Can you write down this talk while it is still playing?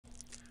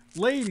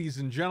Ladies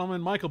and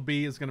gentlemen, Michael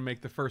B is going to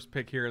make the first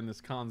pick here in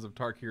this Cons of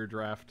Tarkir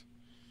draft.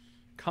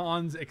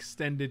 Cons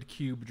Extended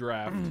Cube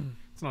draft.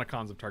 It's not a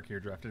Cons of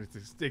Tarkir draft.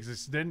 It's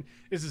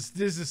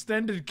this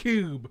Extended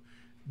Cube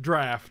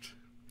draft.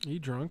 Are you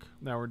drunk?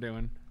 Now we're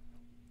doing.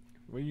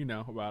 What do you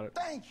know about it?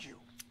 Thank you.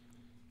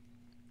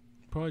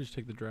 Probably just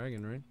take the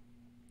dragon, right?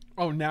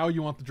 Oh, now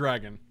you want the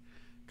dragon.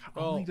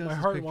 God, all Well, he does my is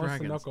heart pick wants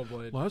dragons. the knuckle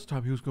blade. Last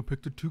time he was going to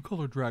pick the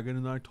 2-color dragon,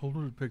 and I told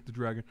him to pick the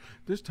dragon.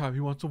 This time he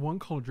wants a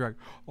 1-color dragon.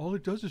 All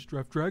it does is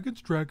draft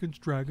dragons, dragons,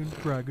 dragons,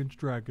 dragons,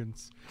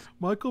 dragons.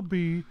 Michael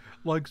B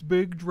likes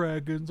big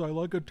dragons. I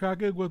like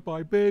attacking with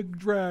my big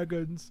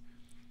dragons.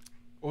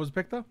 What was the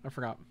pick, though? I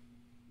forgot.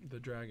 The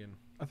dragon.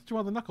 I thought you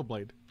wanted the knuckle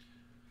blade.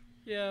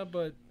 Yeah,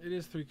 but it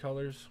is 3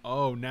 colors.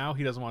 Oh, now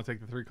he doesn't want to take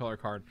the 3-color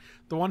card.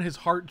 The one his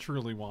heart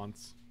truly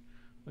wants.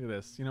 Look at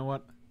this. You know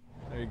what?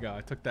 There you go.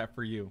 I took that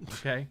for you,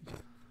 okay?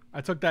 I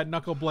took that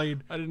knuckle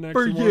blade I didn't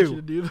for actually you. want you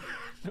to do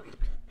that.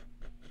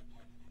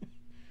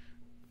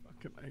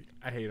 Fucking,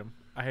 I hate him.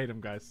 I hate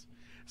him, guys.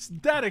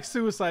 Static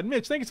Suicide.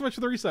 Mitch, thank you so much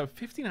for the resub.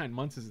 59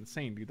 months is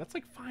insane, dude. That's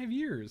like 5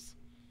 years.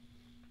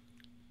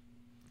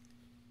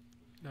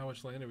 Now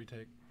which land do we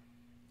take?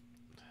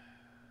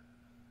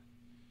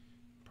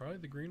 Probably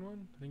the green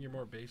one. I think you're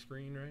more base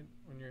green, right?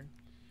 When you're...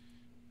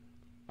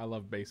 I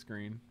love base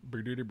green.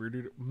 Berduda,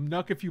 berduda.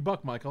 Nuck if you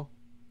buck, Michael.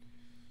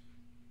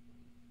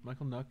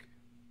 Michael Nuck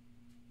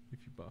if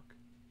you buck.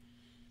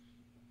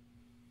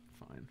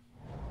 Fine.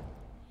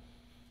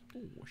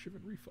 Oh,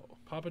 Shivan Refill.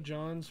 Papa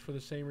John's, for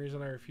the same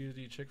reason I refused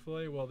to eat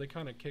Chick-fil-A. Well, they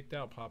kind of kicked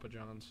out Papa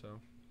John's, so...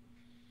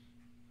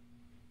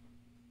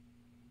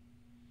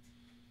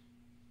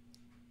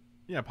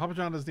 Yeah, Papa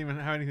John doesn't even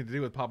have anything to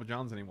do with Papa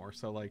John's anymore,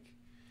 so like...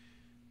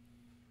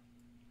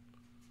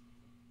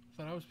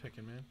 I thought I was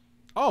picking, man.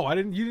 Oh,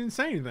 you didn't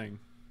say anything.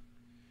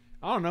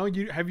 I don't know.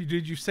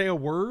 Did you say a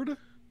word?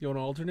 You want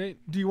to alternate?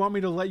 Do you want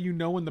me to let you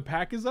know when the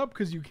pack is up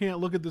because you can't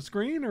look at the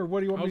screen, or what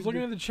do you want I me was to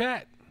looking do? at the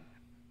chat.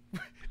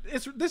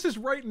 This is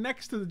right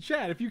next to the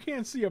chat. If you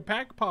can't see a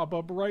pack pop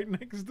up right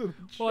next to the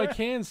chat. Well, I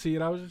can see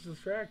it. I was just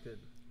distracted.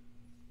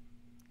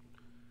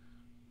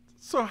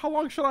 So how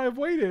long should I have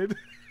waited?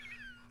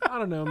 I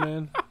don't know,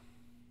 man.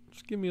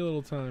 Just give me a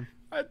little time.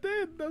 I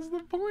did. That's the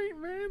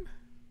point, man.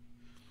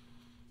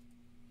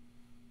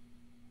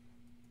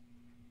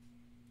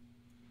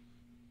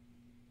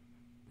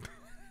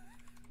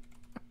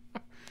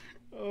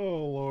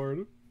 Oh,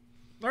 Lord.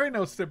 There ain't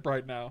no stip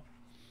right now.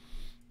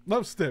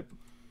 No stip.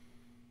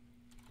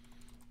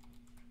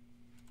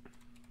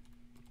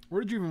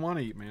 Where did you even want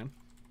to eat, man?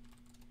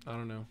 I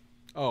don't know.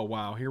 Oh,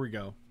 wow. Here we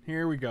go.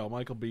 Here we go.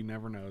 Michael B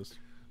never knows.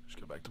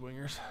 Just go back to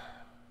Wingers.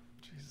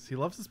 Jesus. He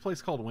loves this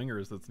place called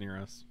Wingers that's near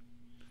us.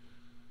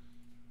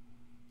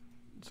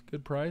 It's a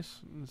good price.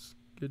 It's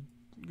good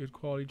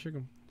quality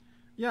chicken.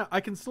 Yeah,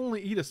 I can still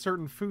only eat a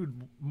certain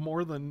food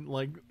more than,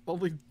 like,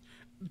 only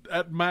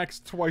at max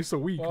twice a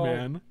week, Well,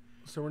 man.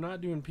 So we're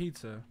not doing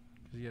pizza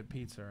because you had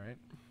pizza, right?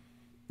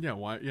 Yeah,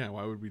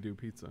 why would we do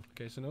pizza?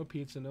 Okay, so no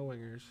pizza, no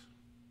Wingers.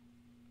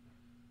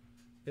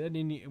 We had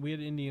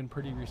Indian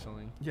pretty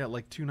recently, Yeah,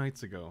 like 2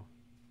 nights ago.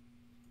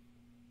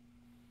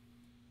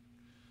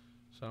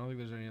 so I don't think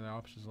there's any other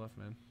options left,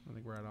 man. I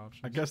think we're out of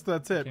options. I guess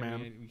that's it, we man.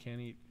 we can't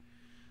eat.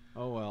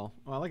 Oh, well.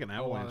 I like an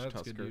Oh, wow, avalanche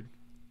that's good, tusker. dude.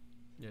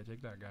 Yeah,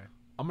 take that guy.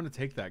 I'm going to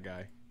take that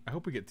guy. I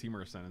hope we get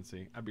Teamer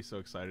Ascendancy. I'd be so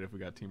excited if we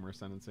got Teamer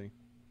Ascendancy.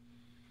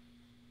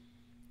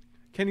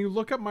 Can you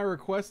look up my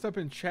request up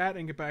in chat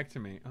and get back to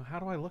me? How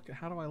do I look? Zaxor,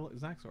 how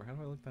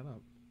do I look that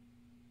up?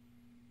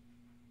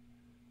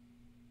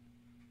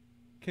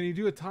 Can you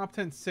do a top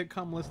 10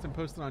 sitcom list and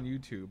post it on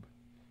YouTube?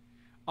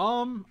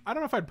 I don't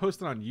know if I'd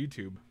post it on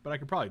YouTube, but I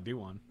could probably do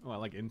one. Oh, I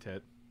like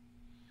Intit.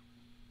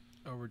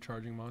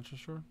 Overcharging Monster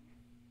Store?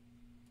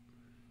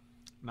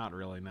 Not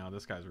really, no.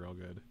 This guy's real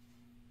good.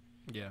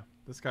 Yeah.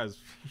 This guy's,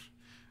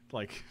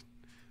 like,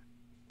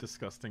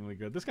 disgustingly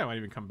good. This guy might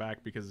even come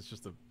back because it's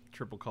just a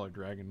triple colored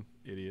dragon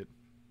idiot.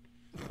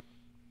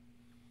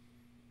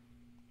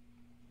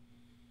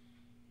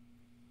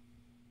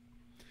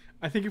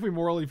 I think if we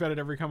morally vetted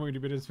every comment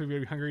we did, we'd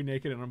be hungry,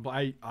 naked, and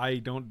I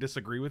don't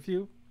disagree with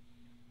you.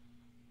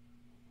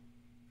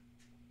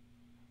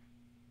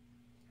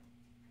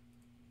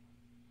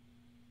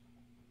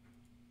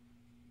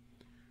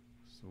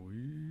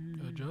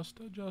 Sweet. Adjust.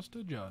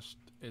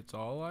 It's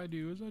all I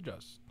do is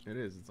adjust. It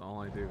is. It's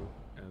all I do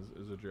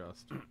is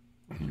adjust.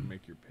 You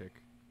make your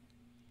pick.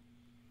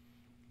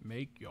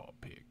 Make your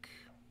pick.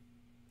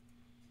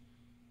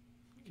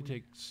 You can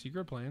take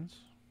Secret Plans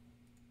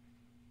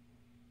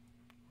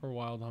or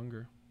Wild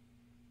Hunger.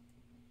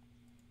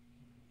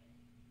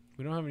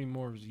 We don't have any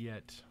more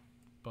yet,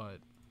 but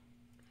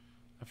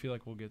I feel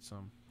like we'll get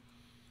some.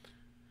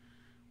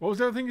 What was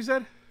the other thing you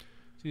said?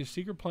 It's either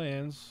Secret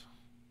Plans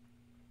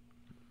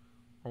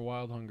or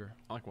Wild Hunger.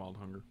 I like Wild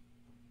Hunger.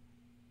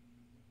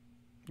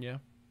 Yeah.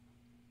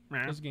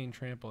 Meh. Let's gain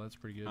Trample. That's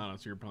pretty good. I don't know.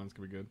 So your plans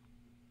could be good.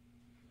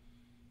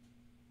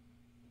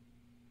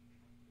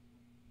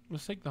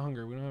 Let's take the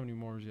Hunger. We don't have any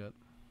more yet.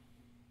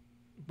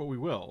 But we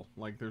will.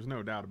 Like, there's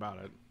no doubt about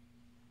it.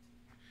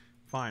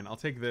 Fine, I'll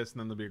take this, and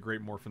then there'll be a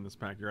great morph in this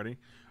pack. You ready?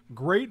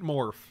 Great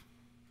morph.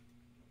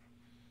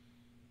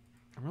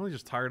 I'm really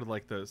just tired of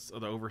like this,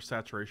 of the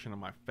oversaturation of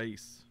my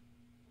face.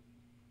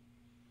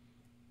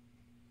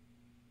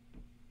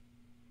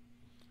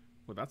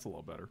 Well, that's a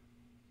little better.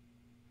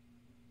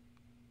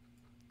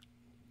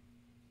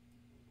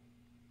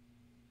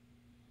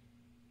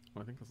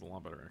 Well, I think that's a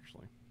lot better,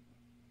 actually.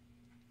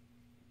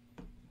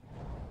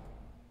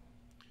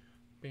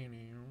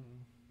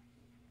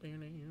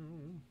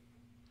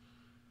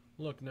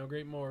 Look, no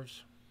great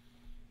morphs.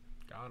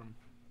 Got him.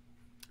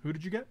 Who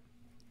did you get?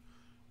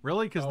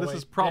 Really? Because Oh, this wait.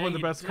 is probably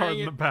Dang the it, best card dang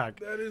in the it. pack.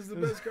 That is the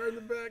best card in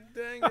the back.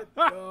 Dang it.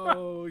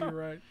 Oh, you're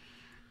right.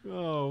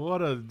 Oh,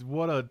 what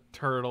a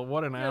turtle!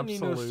 What an I don't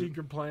need no absolute!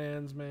 secret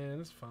plans, man.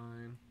 It's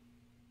fine.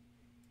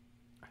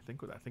 I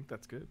think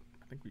that's good.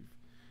 I think we've.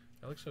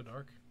 That looks so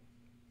dark.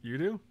 You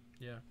do?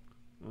 Yeah.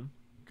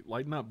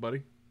 Lighten up,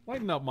 buddy.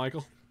 Lighten up,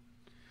 Michael.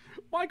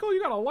 Michael,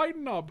 you gotta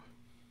lighten up.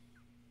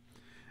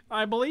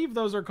 I believe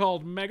those are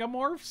called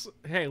megamorphs.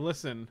 Hey,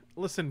 listen,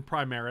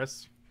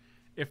 Primaris,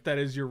 if that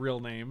is your real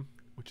name,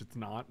 which it's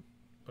not.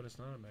 But it's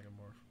not a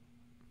megamorph.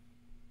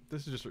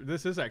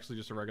 This is actually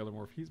just a regular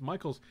morph.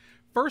 Michael's.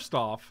 First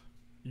off,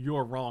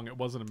 you're wrong. It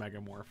wasn't a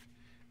megamorph,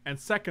 and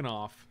second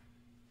off,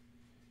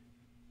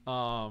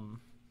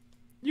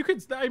 you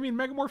could. I mean,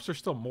 megamorphs are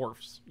still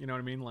morphs. You know what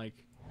I mean?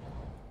 Like,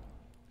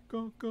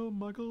 go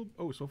Michael.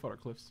 Oh, Swiftwater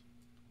Cliffs.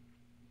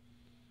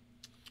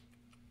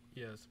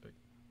 Yeah, it's big.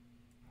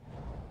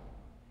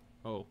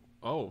 Oh,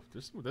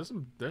 there's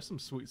some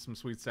sweet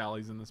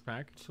sallies in this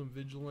pack. Some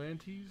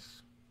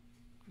vigilantes.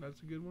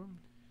 That's a good one.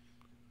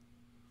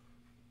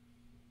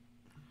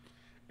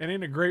 It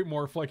ain't a great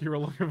morph like you were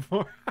looking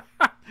for.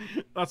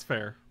 That's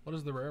fair. What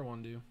does the rare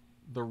one do?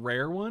 The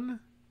rare one?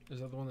 Is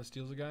that the one that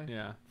steals a guy?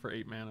 Yeah, for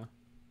 8 mana.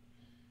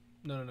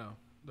 No.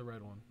 The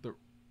red one.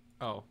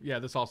 Oh, yeah,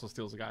 this also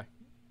steals a guy.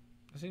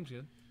 That seems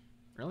good.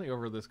 Really?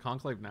 Over this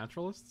Conclave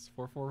Naturalists?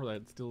 4/4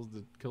 that kills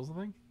the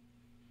thing?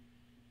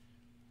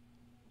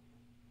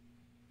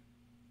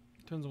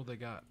 Depends on what they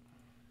got.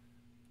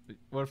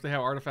 What if they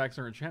have artifacts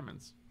or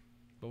enchantments?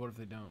 But what if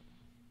they don't?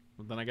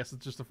 Well, then I guess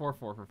it's just a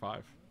 4/4 for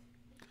 5.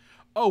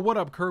 Oh, what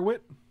up,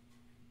 Kerwit?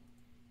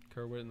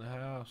 Kerwit in the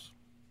house.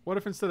 What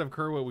if instead of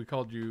Kerwit we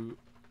called you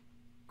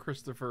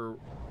Christopher?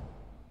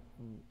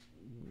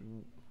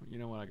 You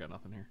know what? I got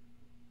nothing here.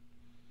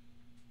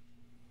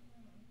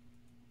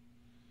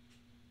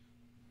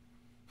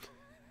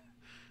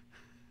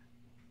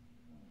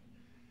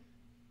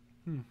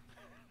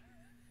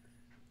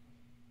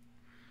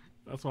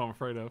 That's what I'm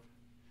afraid of.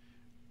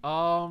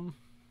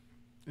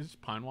 Is this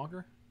Pine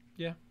Walker?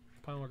 Yeah.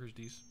 Pine Walker's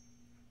decent.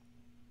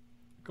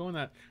 Going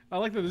that. I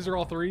like that these are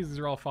all 3s, these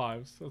are all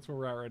 5s. That's where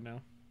we're at right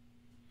now.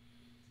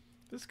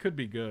 This could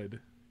be good.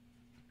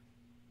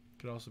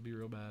 Could also be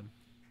real bad.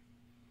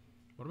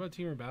 What about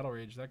Teamer Battle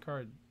Rage? That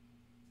card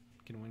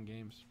can win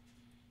games.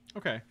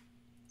 Okay.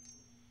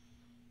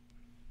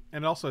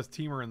 And it also has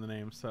Teamer in the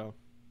name, so.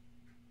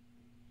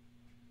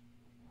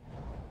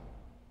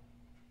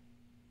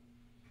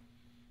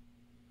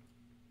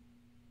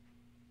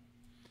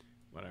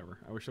 Whatever.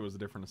 I wish it was a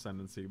different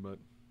ascendancy, but.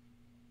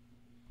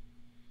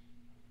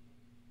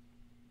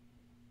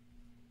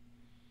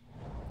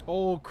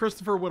 Oh,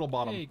 Christopher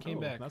Whittlebottom. Hey, he came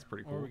back. That's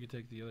pretty cool. Or we could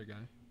take the other guy.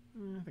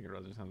 I think I'd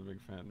rather just have the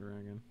big fat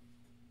dragon.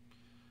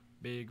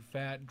 Big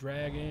fat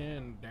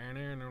dragon.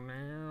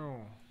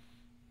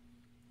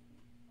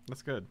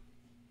 That's good.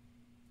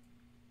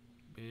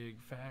 Big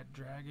fat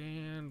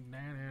dragon.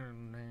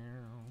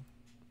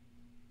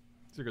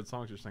 These are good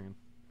songs you're singing.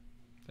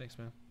 Thanks,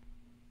 man.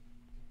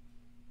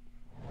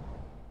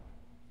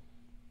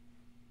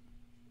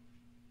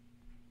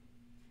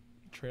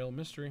 Trail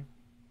Mystery.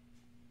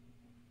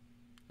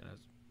 And has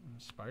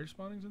spider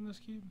spawnings in this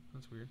cube?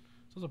 That's weird.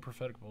 So it's a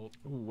Prophetic Bolt.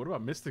 Ooh, what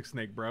about Mystic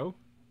Snake, bro?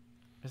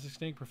 Mystic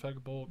Snake,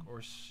 Prophetic Bolt,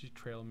 or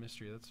Trail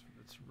Mystery.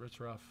 It's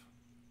rough.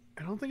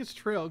 I don't think it's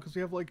Trail because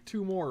we have like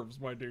 2 morphs,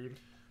 my dude.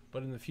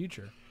 But in the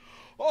future.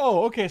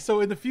 Oh, okay. So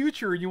in the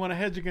future, you want to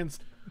hedge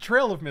against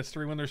Trail of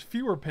Mystery when there's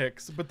fewer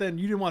picks, but then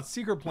you didn't want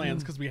Secret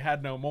Plans because we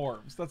had no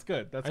morphs. That's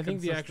good. That's I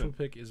think the consistent.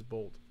 actual pick is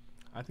Bolt.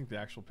 I think the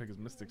actual pick is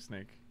Mystic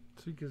Snake.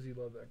 It's because you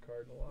love that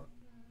card a lot.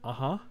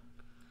 Uh-huh.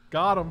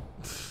 Got him.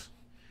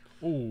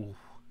 Ooh.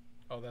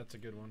 Oh, that's a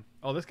good one.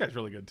 Oh, this guy's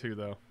really good too,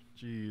 though.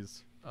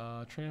 Jeez.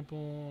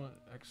 Trample,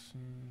 X.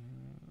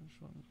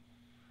 Which one?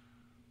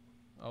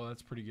 Oh,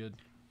 that's pretty good.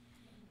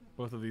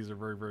 Both of these are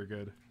very, very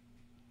good.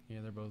 Yeah,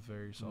 they're both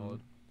very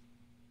solid.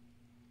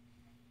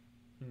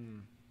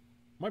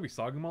 Might be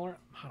Sogmuller.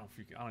 I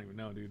don't even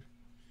know, dude.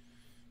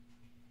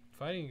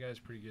 Fighting guy's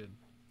pretty good.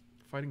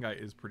 Fighting guy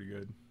is pretty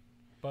good.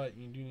 But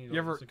you do need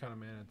some kind of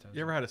mana attention.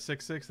 You ever had a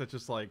 6/6 that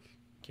just like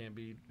can't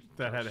be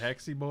that had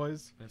Hexy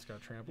boys? And it's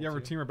got trample. You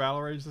ever too. Teamer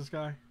Battle Rage this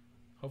guy?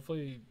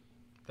 Hopefully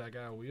that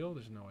guy will wheel.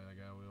 There's no way that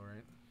guy will wheel,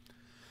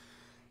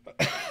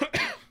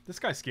 right? This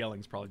guy's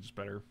scaling's probably just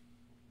better.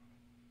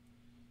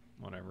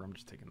 Whatever, I'm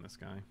just taking this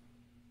guy.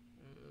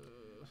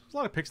 There's a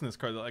lot of picks in this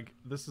card. Like,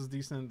 this is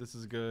decent, this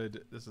is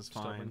good, this is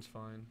fine. Stubborn's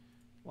fine.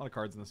 A lot of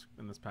cards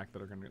in this pack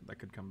that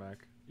could come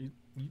back.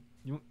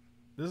 You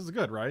this is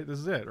good, right? This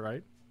is it,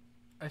 right?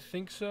 I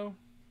think so.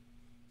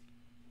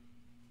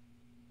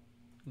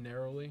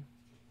 Narrowly.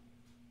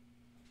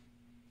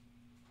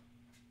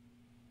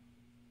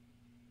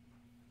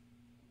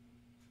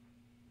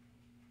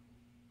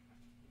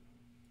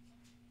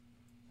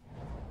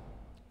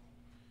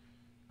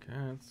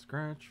 Cat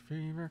Scratch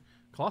Fever.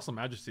 Colossal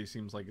Majesty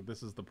seems like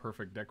this is the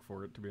perfect deck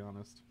for it, to be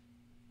honest.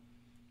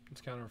 It's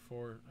counter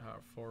 4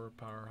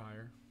 power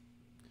higher.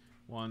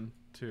 1,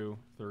 2,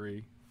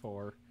 3,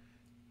 4,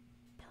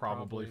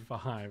 probably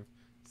 5,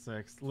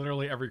 6.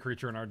 Literally every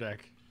creature in our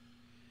deck,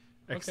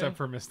 except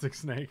for Mystic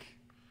Snake.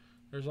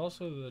 There's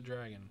also the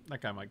dragon. That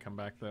guy might come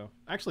back though.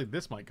 Actually,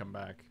 this might come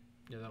back.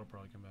 Yeah, that'll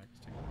probably come back.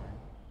 Let's take the dragon.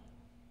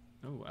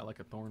 Oh, I like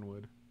a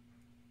Thornwood.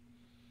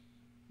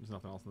 There's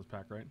nothing else in this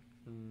pack, right?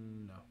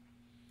 No,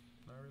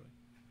 not really.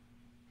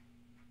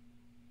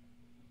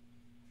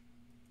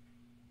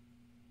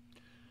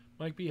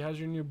 Mike B, how's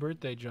your new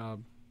birthday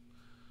job?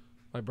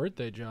 My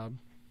birthday job?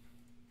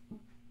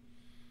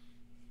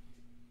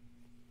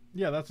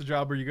 Yeah, that's a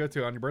job where you go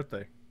to on your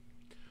birthday.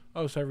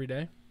 Oh, so every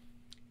day?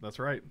 That's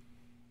right.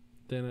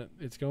 Then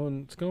it's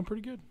going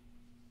pretty good.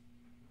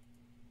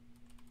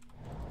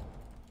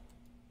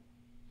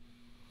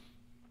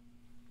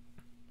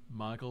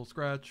 Michael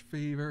Scratch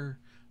Fever.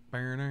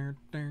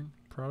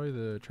 Probably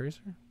the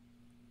Tracer.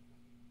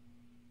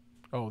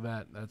 Oh,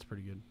 that's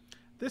pretty good.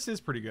 This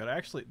is pretty good.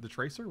 Actually, the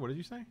Tracer, what did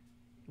you say?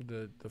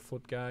 The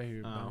flip guy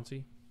who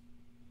bouncy.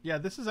 Yeah,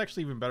 this is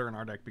actually even better in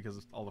our deck because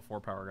of all the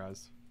 4 power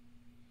guys.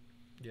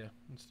 Yeah,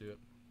 let's do it.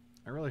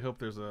 I really hope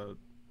there's a...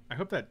 I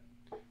hope that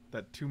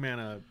 2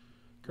 mana...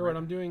 Correct.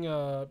 I'm doing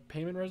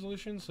payment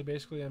resolution, so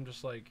basically I'm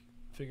just like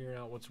figuring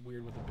out what's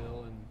weird with the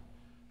bill and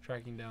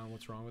tracking down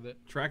what's wrong with it.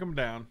 Track them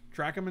down.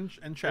 Track them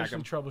and check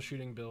them.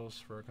 Troubleshooting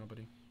bills for a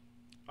company.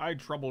 I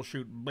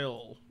troubleshoot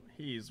Bill.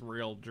 He's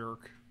real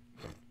jerk.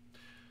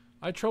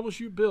 I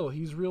troubleshoot Bill.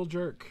 He's real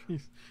jerk.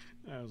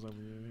 I was hoping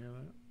you didn't hear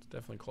that. It's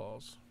definitely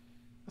claws.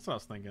 That's what I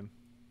was thinking.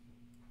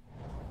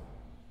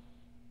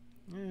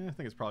 Yeah, I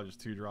think it's probably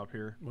just 2-drop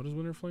here. What does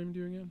Winter Flame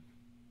do again?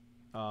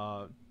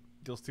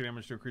 Deals 2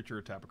 damage to a creature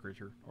or tap a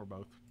creature, or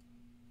both.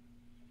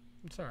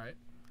 It's alright.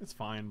 It's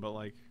fine, but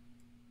like...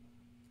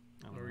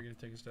 What are we going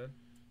to take instead?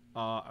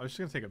 I was just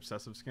going to take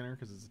Obsessive Skinner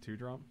because it's a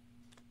 2-drop.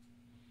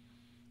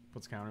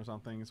 Puts counters on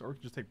things. Or we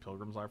could just take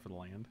Pilgrim's Eye for the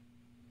land.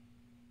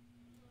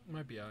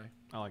 Might be I.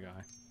 I like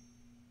Eye.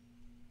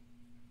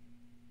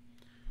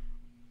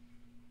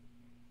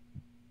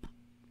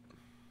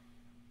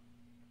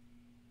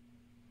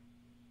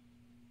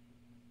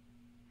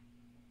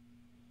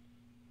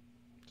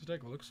 This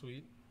deck looks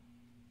sweet.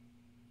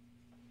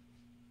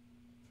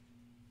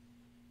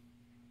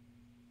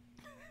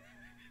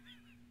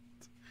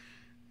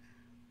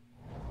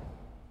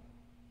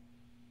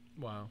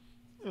 Wow.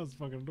 That was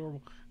fucking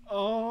adorable.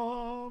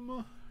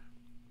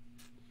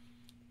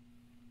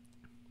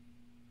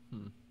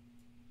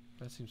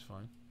 That seems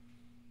fine.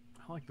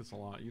 I like this a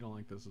lot. You don't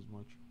like this as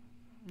much.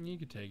 You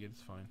could take it.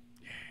 It's fine.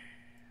 Yeah.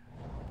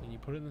 And you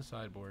put it in the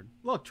sideboard.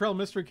 Look, Trail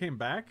Mystery came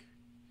back.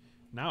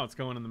 Now it's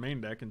going in the main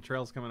deck, and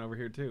Trail's coming over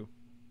here too.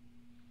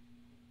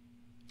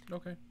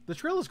 Okay. The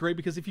Trail is great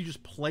because if you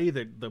just play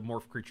the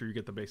morph creature, you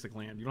get the basic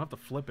land. You don't have to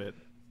flip it.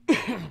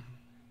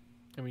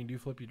 I mean, do you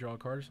flip, you draw a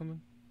card or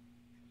something?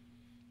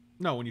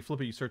 No, when you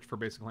flip it, you search for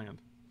basic land.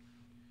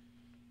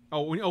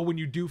 When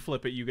you do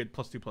flip it, you get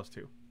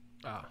 +2/+2.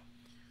 Ah.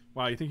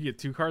 Wow, you think you get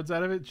 2 cards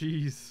out of it?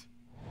 Jeez.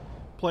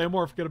 Play a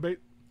morph, get a bait.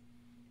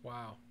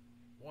 Wow.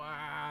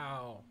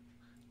 Wow.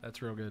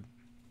 That's real good.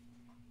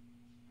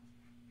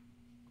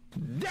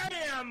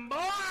 Damn, boy,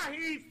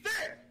 he's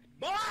thick.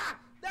 Boy,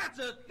 that's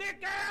a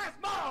thick ass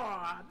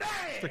boy.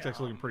 Damn. This deck's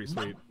actually looking pretty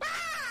sweet.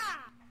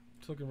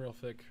 It's looking real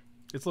thick.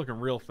 It's looking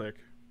real thick.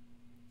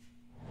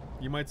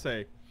 You might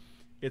say,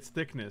 its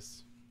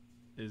thickness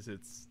is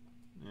its...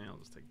 Yeah, I'll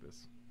just take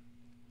this.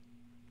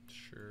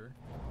 Sure.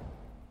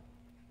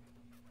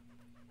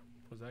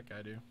 What does that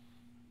guy do?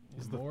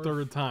 This is the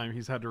 3rd time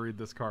he's had to read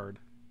this card.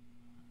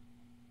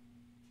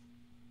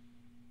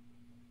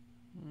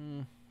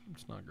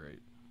 It's not great.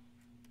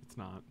 It's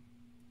not.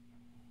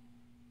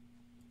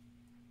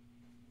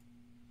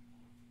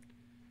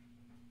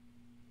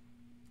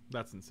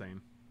 That's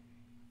insane.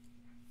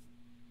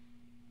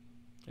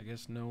 I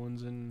guess no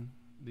one's in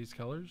these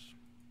colors.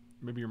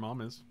 Maybe your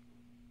mom is.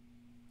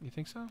 You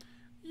think so?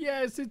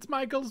 Yes, it's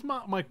Michael's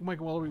mom.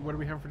 Michael, what do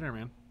we have for dinner,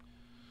 man?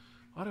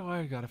 Why do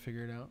I gotta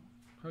figure it out?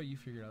 How about you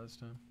figure it out this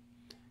time?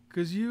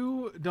 Because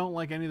you don't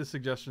like any of the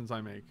suggestions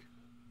I make.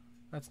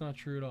 That's not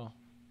true at all.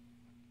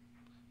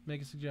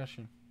 Make a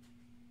suggestion.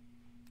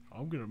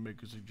 I'm gonna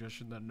make a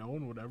suggestion that no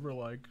one would ever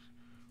like.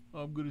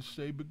 I'm gonna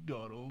say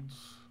McDonald's.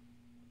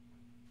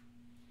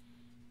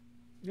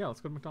 Yeah,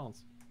 let's go to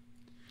McDonald's.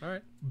 All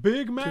right.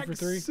 Big Mac 2 for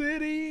 3.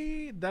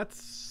 City.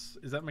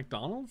 Is that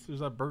McDonald's or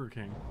is that Burger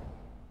King?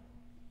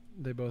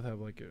 They both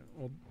have like a...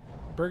 Well,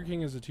 Burger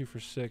King is a 2 for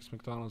 6.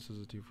 McDonald's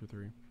is a 2 for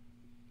 3.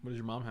 What does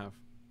your mom have?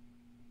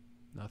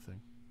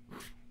 Nothing.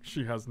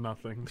 She has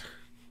nothing.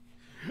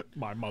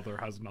 My mother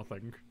has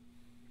nothing.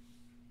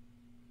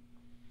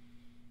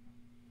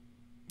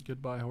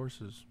 Goodbye,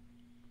 horses.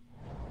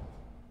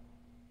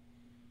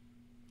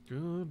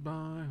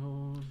 Goodbye,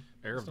 home.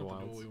 Heir of That's the not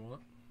the duel Wilds. we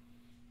want.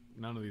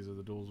 None of these are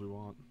the duels we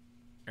want.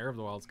 Heir of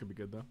the Wilds could be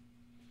good though.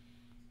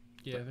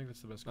 Yeah, I think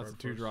that's the best card. That's a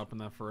for us. 2-drop,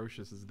 and that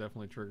Ferocious is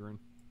definitely triggering.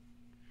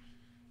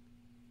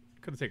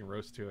 Could have taken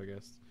Roast too, I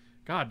guess.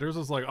 God, there's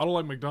this like, I don't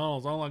like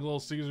McDonald's, I don't like Little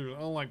Caesars, I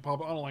don't like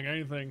Papa, I don't like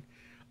anything.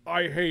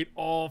 I hate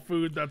all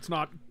food that's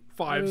not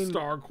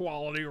 5-star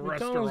quality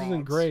McDonald's restaurants.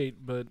 isn't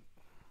great, but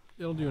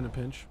it'll do in a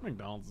pinch.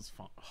 McDonald's is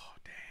fun. Oh,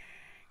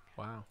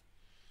 dang. Wow.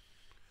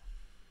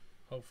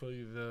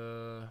 Hopefully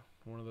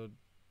one of the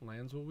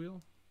lands will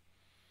wheel.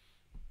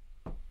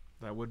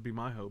 That would be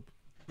my hope.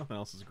 Nothing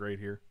else is great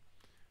here.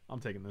 I'm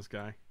taking this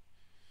guy.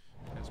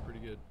 That's pretty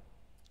good.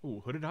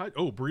 Ooh, Hooded Hydra.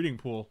 Oh, Breeding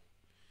Pool.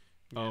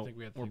 Yeah, Oh, I think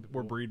we have to we're, take the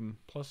we're pool. breeding.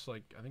 Plus,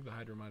 like, I think the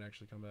Hydra might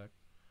actually come back.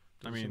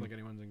 Doesn't mean- seem like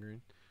anyone's in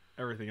green.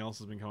 Everything else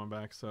has been coming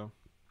back, so.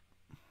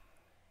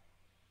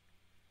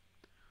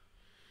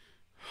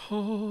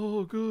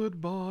 Oh,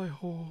 goodbye,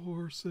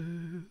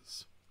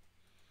 horses.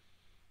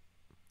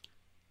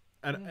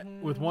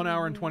 And with 1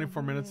 hour and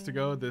 24 minutes to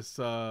go, this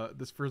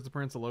first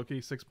appearance of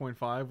Loki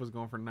 6.5 was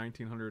going for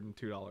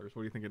 $1,902. What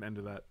do you think it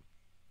ended at?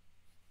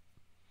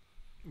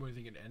 What do you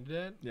think it ended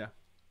at? Yeah,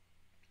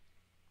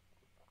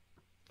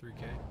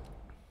 3K?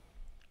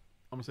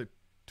 I'm gonna say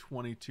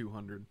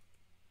 2,200,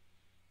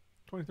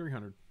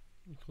 2,300.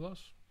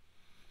 Close.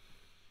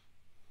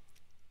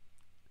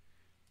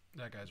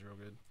 That guy's real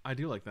good. I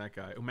do like that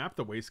guy. Map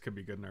the Waste could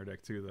be good in our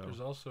deck too, though.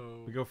 There's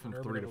also We go from an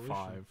Urban 3 to Evolution.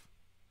 5.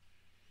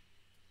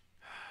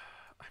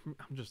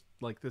 I'm just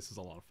like, this is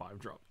a lot of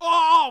 5-drop.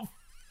 Oh,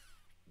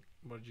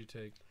 What did you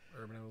take?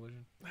 Urban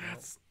Evolution?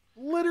 that's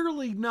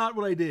literally not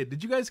what I did.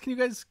 Can you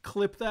guys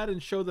clip that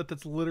and show that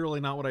that's literally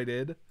not what I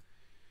did?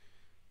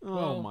 Oh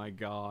Well- my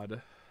god.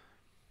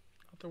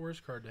 Not the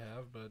worst card to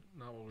have, but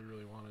not what we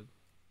really wanted.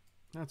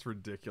 That's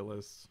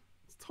ridiculous.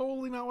 It's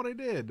totally not what I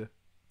did.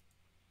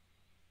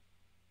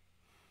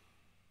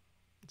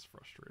 It's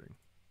frustrating.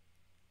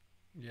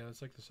 Yeah,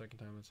 that's like the second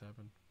time that's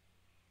happened.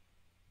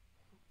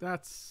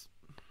 That's...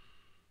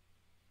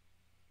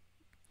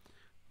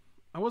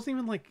 I wasn't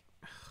even like...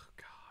 Oh,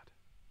 God.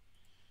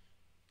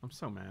 I'm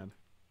so mad.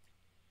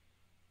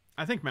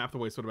 I think Map the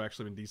Waste would have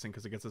actually been decent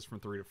because it gets us from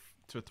 3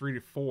 to 3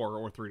 to 4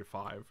 or 3 to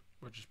 5.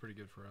 Which is pretty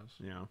good for us.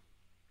 Yeah.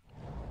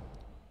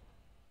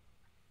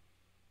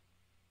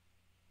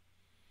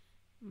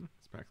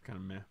 This pack's kind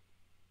of meh.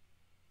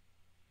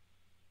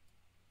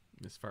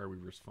 This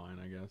Fireweaver's fine,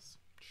 I guess.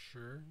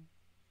 Sure.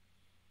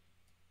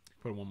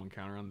 Put a 1/1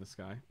 counter on this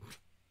guy.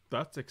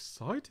 That's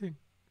exciting.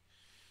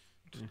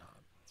 It's Yeah. not.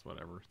 It's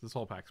whatever. This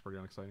whole pack's pretty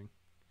unexciting.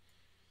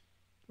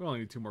 We only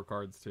need 2 more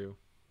cards too,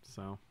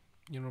 so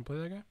You don't want to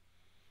play that guy?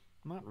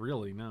 not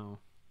really. No,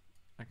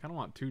 I kind of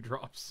want 2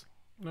 drops.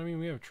 I mean,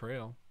 we have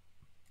Trail.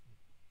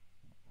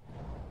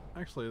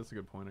 Actually, that's a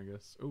good point, I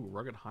guess. Ooh,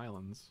 Rugged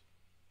Highlands.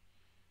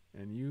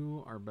 And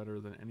you are better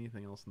than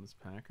anything else in this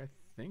pack, I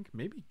think.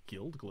 Maybe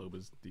Guild Globe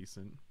is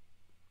decent.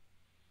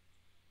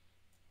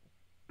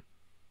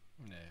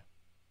 Nah.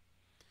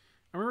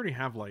 I already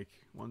have like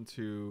 1,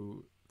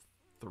 2,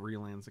 3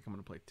 lands that come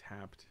into play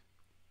tapped.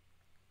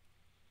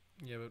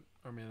 Yeah, but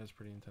our mana's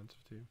pretty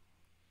intensive too.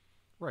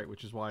 Right,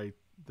 which is why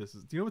this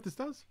is... Do you know what this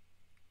does?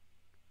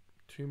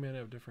 2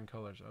 mana of different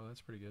colors. Oh,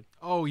 that's pretty good.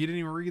 Oh, you didn't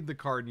even read the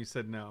card and you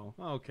said no.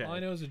 Okay. All I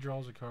know is it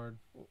draws a card.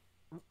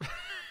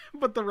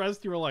 But the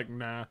rest you were like,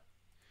 nah.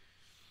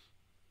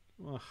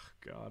 Oh,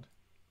 God.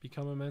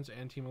 Become Immense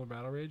and Team Miller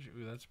Battle Rage.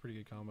 Ooh, that's a pretty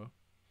good combo.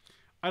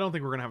 I don't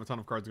think we're going to have a ton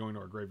of cards going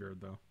to our graveyard,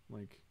 though.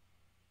 Like,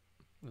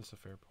 That's a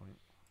fair point.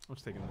 I'm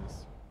just taking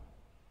this.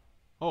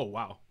 Oh,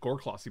 wow.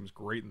 Goreclaw seems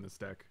great in this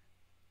deck.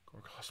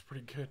 Gorklaw's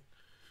pretty good.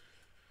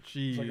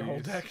 Jeez. like a whole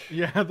deck.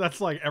 Yeah, that's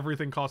like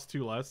everything costs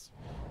 2 less.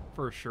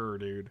 For sure,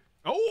 dude.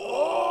 Oh!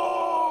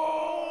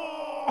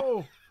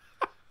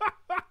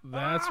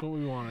 That's what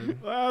we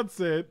wanted. That's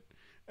it.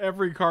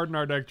 Every card in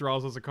our deck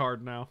draws us a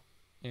card now.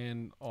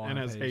 And all And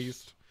has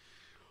haste.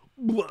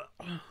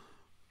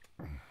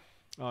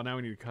 Oh, now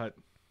we need to cut.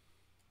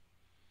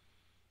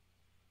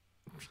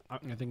 I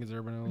think it's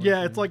Urban Evolution.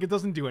 Yeah, it's like it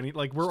doesn't do any.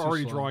 Like, we're It's too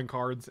already slow. drawing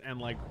cards, and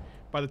like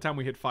by the time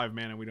we hit 5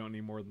 mana, we don't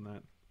need more than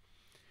that.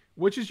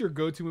 Which is your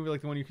go-to movie,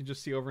 like the one you can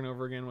just see over and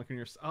over again, like when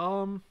you're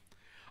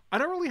I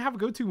don't really have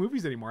go-to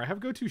movies anymore. I have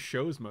go-to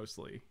shows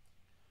mostly.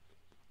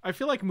 I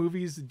feel like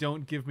movies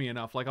don't give me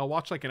enough. Like, I'll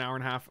watch like an hour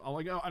and a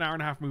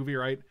half movie,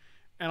 right?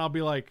 And I'll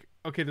be like,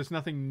 okay, there's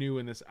nothing new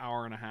in this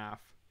hour and a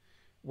half.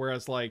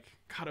 Whereas like,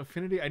 God,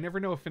 Affinity, I never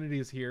know Affinity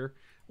is here,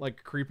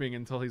 like creeping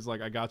until he's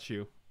like, I got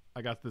you.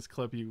 I got this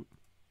clip. You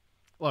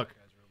look. That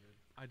guy's real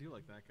good. I do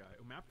like that guy.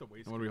 Oh, Map the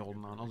Waste. What are we is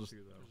holding good on? for I'll me just- too,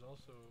 though. There's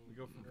also We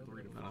go from Urban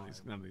 3 to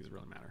Evolution. none of these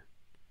really matter.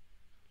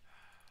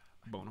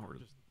 Bone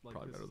Horde is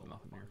probably better than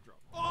nothing here.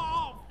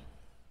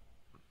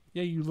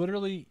 Yeah, you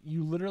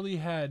literally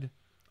had.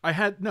 I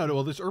had no.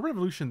 Well, there's Urban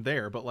Evolution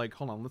there, but like,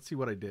 hold on. Let's see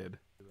what I did.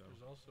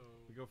 There's also.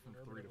 We go from an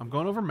 3 Urban I'm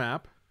going over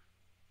map.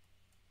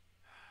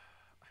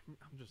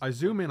 I'm just I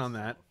zoom in on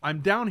that.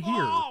 I'm down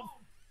here.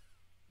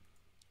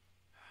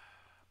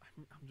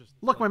 just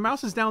look. My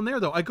mouse is down there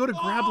though. I go to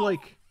grab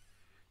like.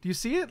 Do you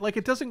see it? Like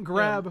it doesn't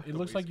grab. Yeah, it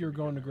looks like you were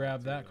going to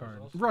grab that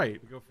card.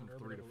 Right. We go from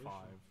 3 to 5.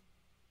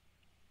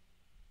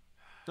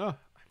 Oh,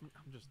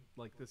 I'm just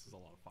like this is a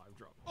lot of 5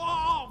 drop.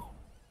 Oh,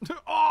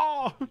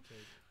 oh.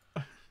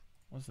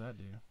 What's that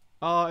do?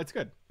 It's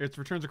good. It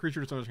returns a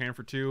creature to owner's hand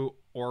for 2,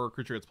 or a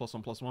creature gets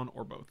 +1/+1,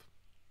 or both.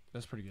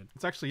 That's pretty good.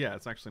 It's actually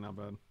it's actually not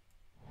bad.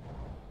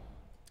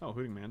 Oh,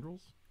 Hooting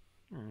Mandrills.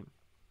 All right.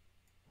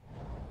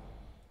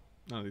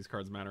 None of these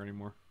cards matter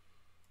anymore.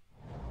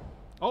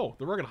 Oh,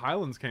 the Rugged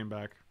Highlands came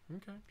back.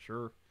 Okay.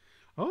 Sure.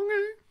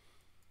 Okay.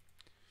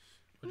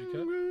 What'd you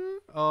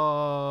cut?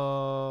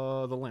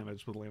 The land. I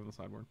just put the land on the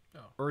sideboard.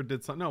 Oh. Or it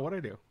did something. No, what'd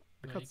I do?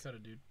 No, you cut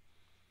it, dude.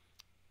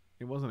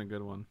 It wasn't a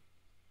good one.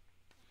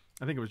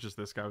 I think it was just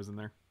this guy was in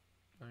there.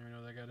 I don't even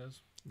know what that guy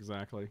does.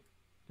 Exactly.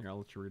 Here, I'll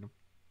let you read him.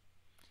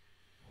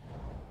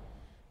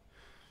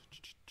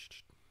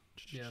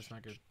 Yeah, that's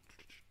not good.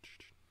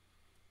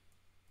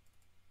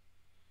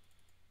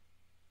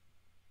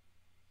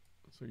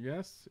 So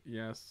yes,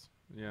 yes,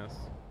 yes.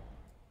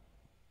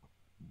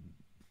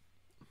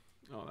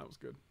 Oh, that was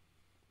good.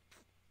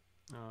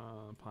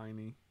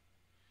 Piney,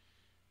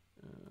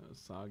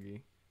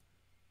 Soggy,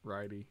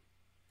 Righty,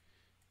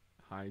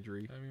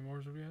 Hydry. How many more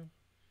do we have?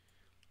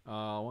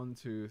 1,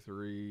 2,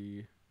 3.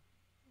 Is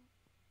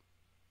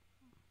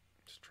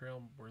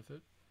Trail worth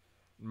it?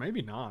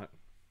 Maybe not.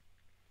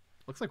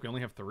 Looks like we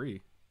only have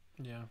 3.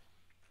 Yeah.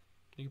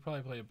 You could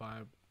probably play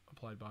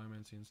Applied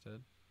Biomancy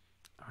instead.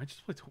 I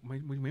just play.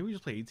 Maybe we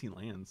just play 18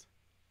 lands.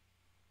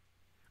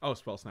 Oh,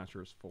 Spell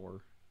Snatcher is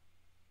 4.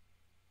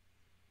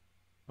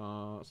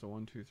 So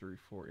 1, 2, 3,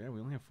 4. Yeah, we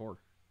only have 4.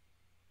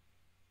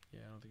 Yeah,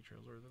 I don't think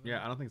Trail's worth it.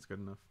 Yeah, I don't think it's good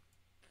enough.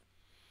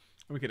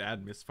 We could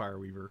add Mistfire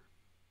Weaver,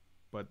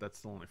 but that's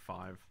still only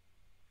 5.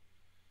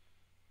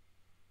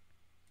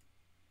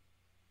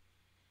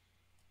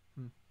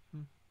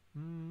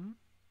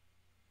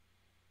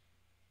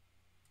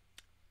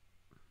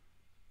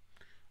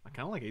 I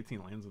kind of like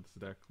 18 lands with this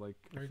deck. Like,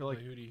 I feel like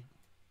Hootie.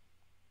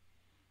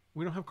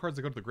 we don't have cards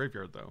that go to the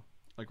graveyard though.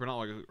 Like, we're not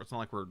like it's not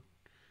like we're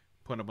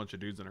putting a bunch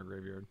of dudes in our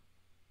graveyard.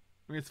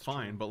 I mean, it's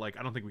fine, true. but like,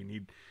 I don't think we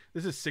need.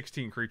 This is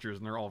 16 creatures,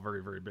 and they're all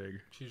very, very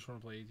big. So you just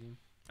want to play 18?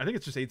 I think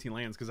it's just 18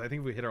 lands because I think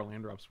if we hit our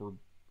land drops, we're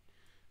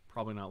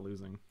probably not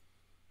losing.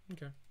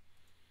 Okay.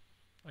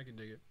 I can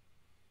dig it.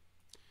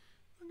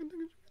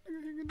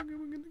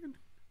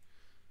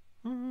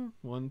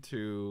 1,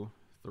 2,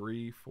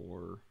 3,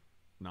 4,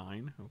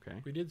 9.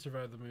 Okay. We did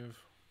survive the move.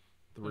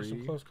 There's some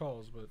 3, close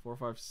calls, but 4,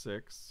 5,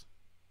 6.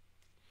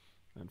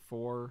 Then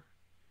 4,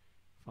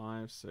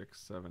 5, 6,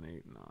 7,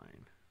 8,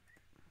 9.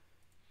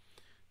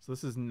 So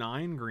this is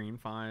 9 green,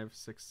 5,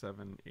 6,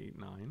 7, 8,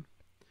 9.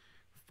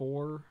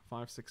 4,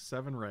 5, 6,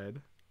 7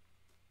 red.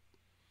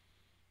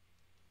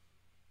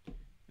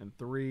 And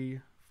 3,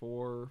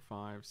 4,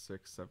 5,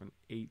 6, 7,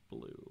 8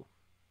 blue.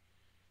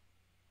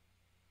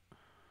 I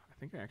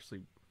think I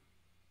actually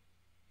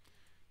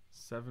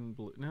 7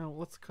 blue. No,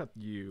 let's cut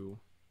you.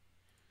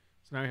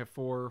 So now we have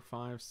 4,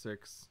 5,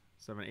 6,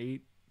 7,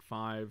 8,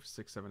 5,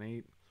 6, 7,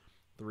 8,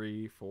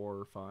 3,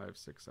 4, 5,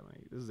 6, 7,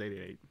 8. This is 8,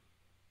 8, 8.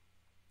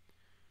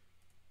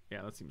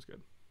 Yeah, that seems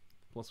good.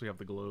 Plus we have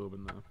the globe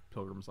and the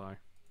Pilgrim's Eye.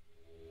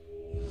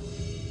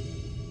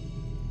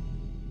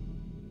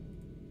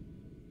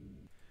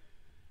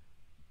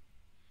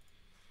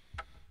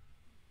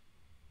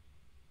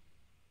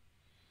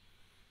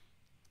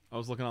 I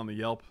was looking on the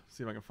Yelp,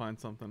 see if I can find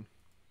something.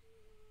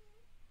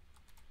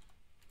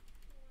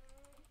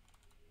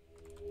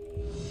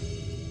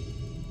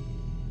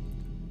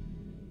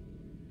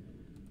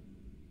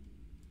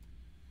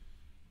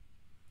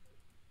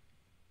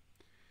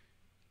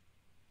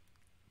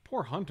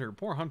 Poor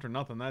Hunter,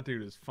 nothing. That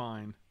dude is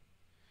fine.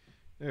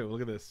 Ew,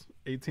 look at this.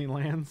 18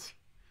 lands.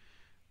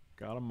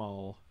 Got them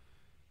all.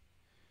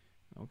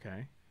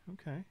 Okay,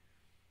 okay.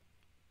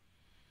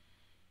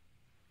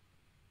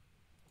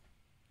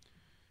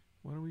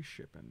 What are we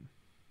shipping?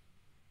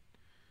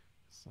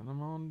 Send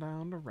them on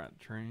down to Rat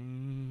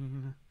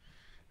Train.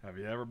 Have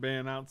you ever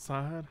been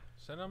outside?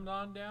 send them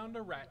on down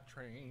to Rat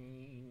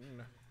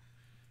Train.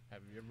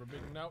 Have you ever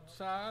been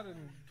outside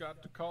and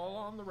got to call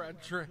on the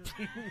Rat Train?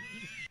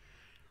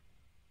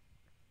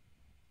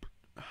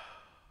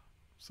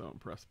 So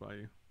impressed by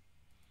you.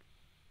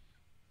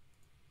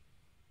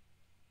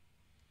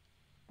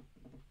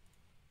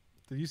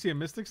 Did you see a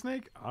Mystic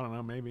Snake? I don't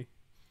know, maybe.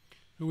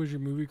 Who was your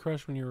movie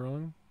crush when you were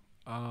young?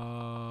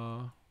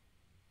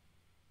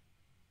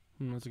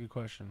 That's a good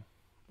question.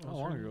 How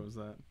long ago was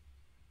that?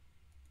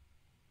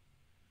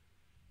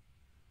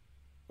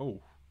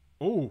 Oh.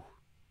 Oh.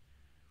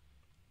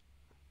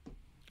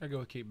 I go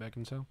with Kate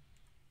Beckinsale.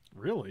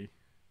 Really?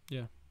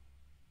 Yeah.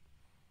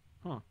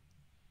 Huh.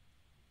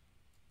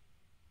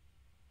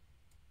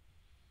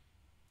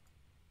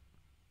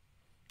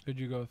 Who'd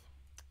you go with?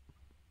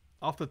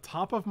 Off the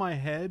top of my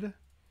head,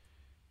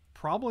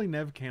 probably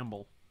Nev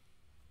Campbell.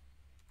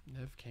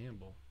 Nev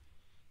Campbell.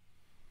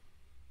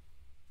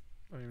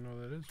 I don't even know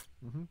who that is.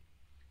 Mm-hmm.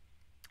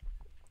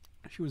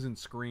 She was in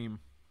Scream.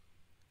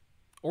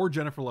 Or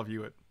Jennifer Love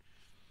Hewitt.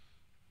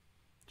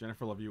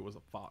 Jennifer Love Hewitt was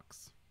a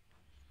fox.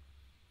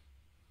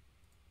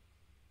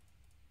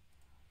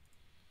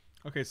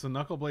 Okay, so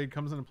Knuckleblade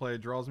comes into play,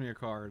 draws me a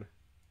card.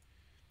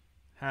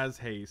 Has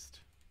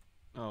haste.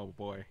 Oh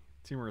boy.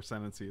 Temur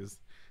Ascendancy is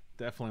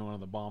definitely one of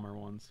the bomber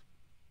ones.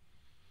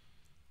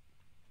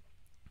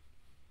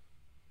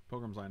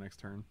 Pilgrim's Eye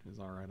next turn is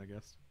alright, I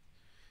guess.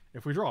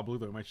 If we draw a blue,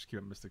 though, we might just keep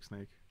it Mystic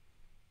Snake.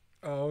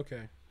 Oh,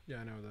 okay. Yeah,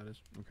 I know what that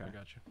is. Okay. I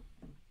got you.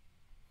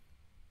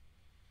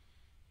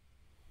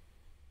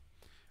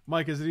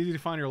 Mike, is it easy to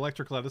find your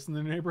electric lettuce in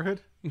the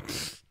neighborhood? I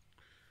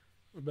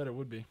bet it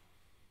would be.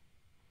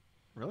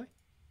 Really?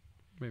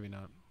 Maybe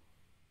not.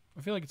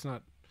 I feel like it's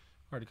not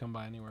hard to come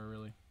by anywhere,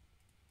 really.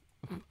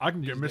 I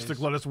can get These Mystic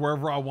days. lettuce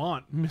wherever I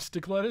want.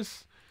 Mystic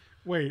lettuce?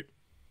 Wait.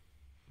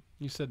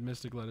 You said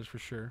mystic lettuce for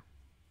sure.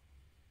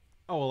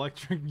 Oh,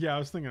 electric. Yeah, I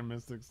was thinking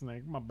Mystic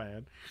Snake. My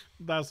bad.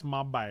 That's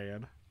my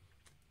bad.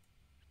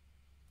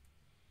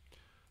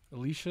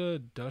 Alicia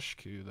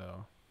Dushku,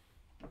 though.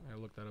 I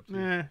looked that up too.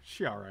 Nah,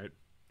 she alright.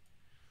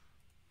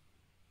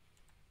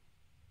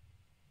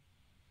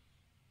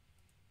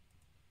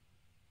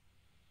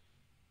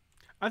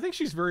 I think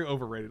she's very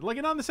overrated. Like,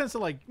 not in the sense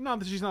of, like, not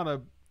that she's not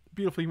a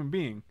beautiful human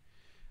being,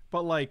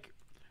 but, like,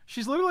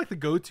 she's literally, like, the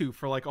go-to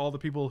for, like, all the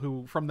people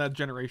who, from that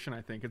generation,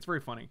 I think. It's very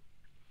funny.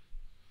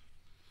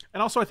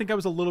 And also, I think I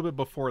was a little bit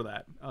before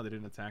that. Oh, they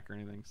didn't attack or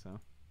anything,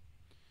 so.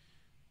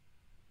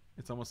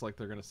 It's almost like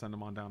they're going to send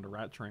them on down to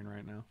Rat Train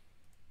right now.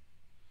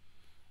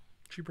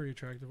 She pretty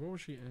attractive. What was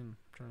she in? I'm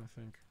trying to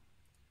think.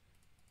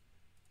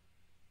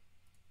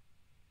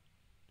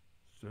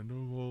 Send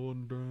them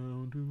on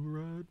down to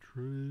Rat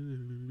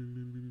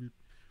Train.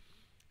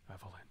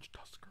 Avalanche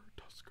Tusker,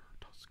 Tusker,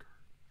 Tusker.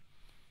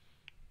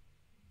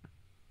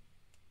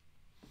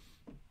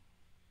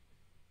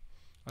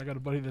 I got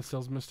a buddy that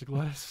sells mystic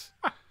lettuce.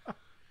 Look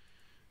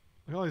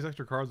at all these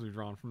extra cards we've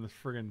drawn from this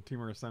friggin'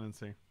 Temur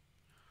Ascendancy.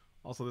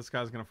 Also, this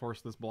guy's going to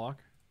force this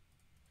block.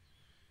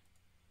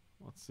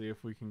 Let's see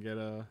if we can get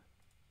a...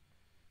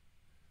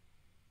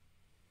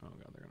 Oh,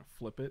 God, they're going to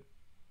flip it.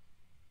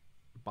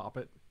 Bop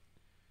it.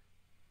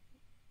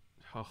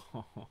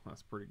 Oh,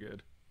 that's pretty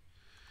good.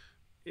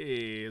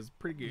 Is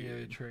pretty good. Yeah,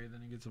 they trade,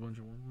 then he gets a bunch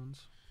of 1/1s.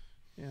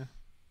 Yeah,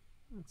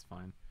 that's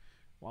fine.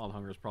 Wild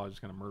Hunger is probably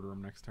just going to murder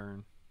him next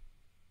turn.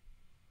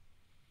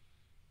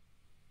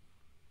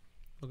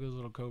 Look at those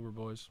little Cobra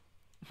boys.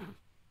 I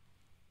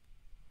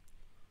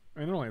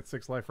mean, they're only at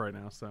 6 life right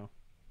now, so...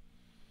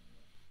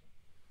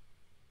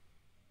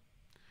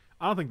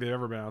 I don't think they've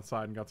ever been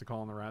outside and got to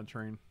call on the Rat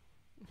Train.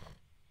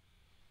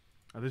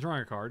 Are they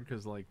drawing a card?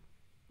 Because, like...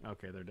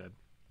 Okay, they're dead.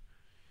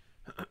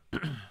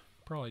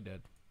 Probably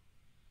dead.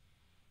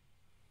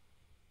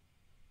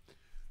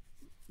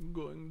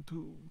 Going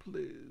to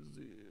play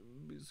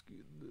the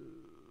biscuit.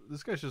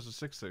 This guy's just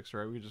a 6/6,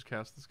 right? We could just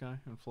cast this guy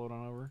and float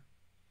on over.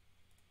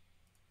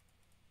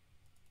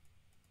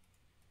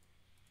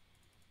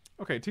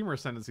 Okay, Temur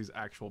Ascendancy's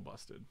actual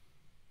busted.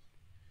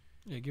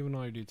 Yeah, given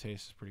all your do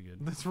taste is pretty good.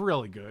 That's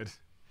really good.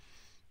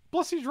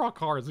 Plus, you draw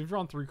cards. We've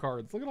drawn 3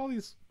 cards. Look at all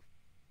these.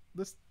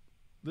 This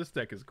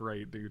deck is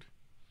great, dude.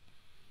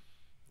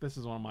 This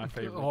is one of my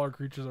favorites. All our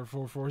creatures are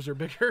 4/4s or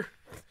bigger.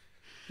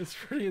 It's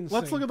pretty insane.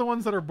 Let's look at the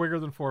ones that are bigger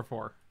than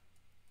 4/4,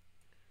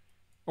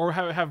 or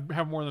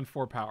have more than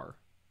 4 power.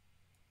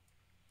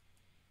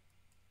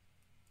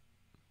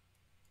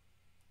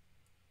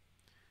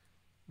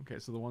 Okay,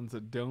 so the ones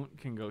that don't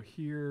can go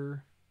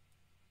here.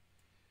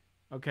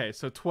 Okay,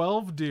 so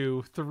 12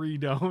 do, 3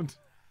 don't.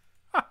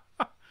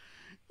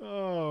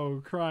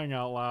 Oh, crying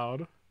out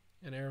loud.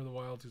 And Air of the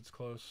Wilds, it's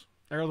close.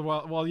 Air of the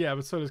Wild. Well, yeah,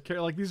 but so does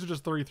like these are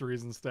just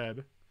 3/3s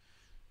instead.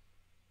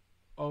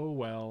 Oh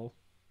well.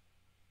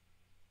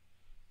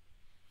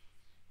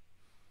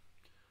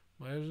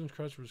 My husband's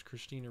crush was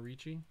Christina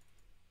Ricci.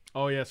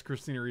 Oh yes,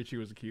 Christina Ricci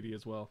was a cutie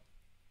as well.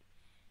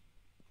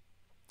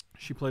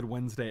 She played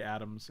Wednesday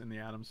Addams in the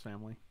Addams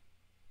Family.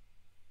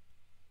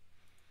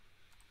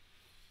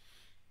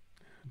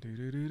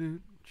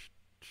 Temur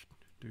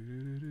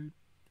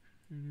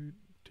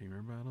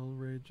Battle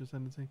Rage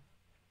Ascendancy.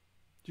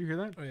 Did you hear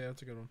that? Oh yeah,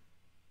 that's a good one.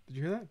 Did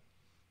you hear that?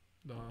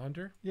 The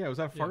Hunter? Yeah, was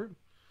that a Yeah. fart?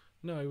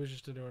 No, he was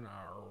just doing.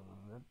 Are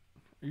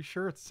you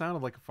sure? It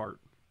sounded like a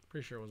fart.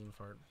 Pretty sure it wasn't a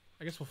fart.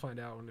 I guess we'll find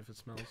out if it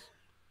smells.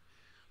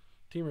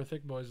 Teamer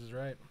Thick Boys is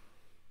right.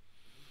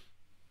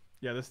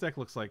 Yeah, this deck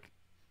looks like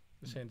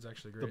This hand's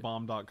actually great.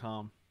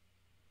 thebomb.com.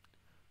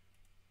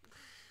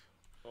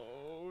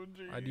 Oh,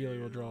 geez. Ideally,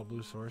 we'll draw a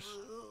blue source.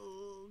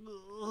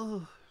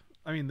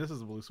 I mean, this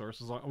is a blue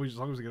source as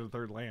long as we get a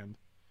 3rd land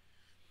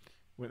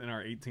within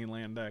our 18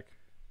 land deck.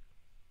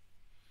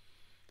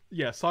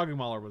 Yeah,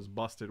 Soggenmaler was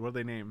busted. What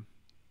did they name?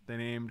 They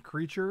named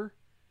Creature,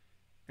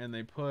 and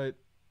they put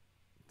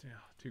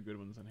 2 good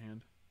ones in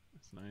hand.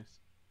 That's nice.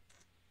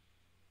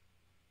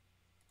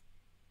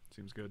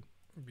 Seems good.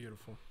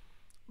 Beautiful.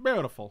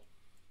 Beautiful.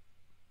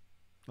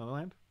 Another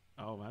land?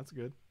 Oh, that's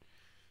good.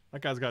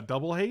 That guy's got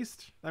double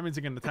haste. That means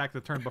he can attack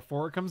the turn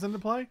before it comes into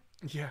play.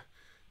 Yeah.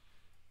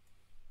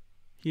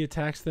 He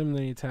attacks them,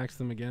 then he attacks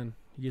them again.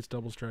 He gets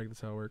double strike.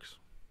 That's how it works.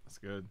 That's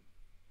good.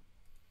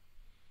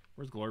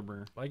 Where's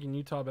Glorber? Liking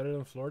Utah better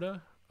than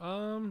Florida?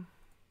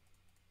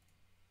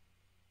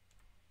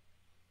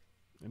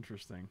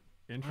 Interesting.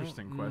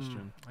 Interesting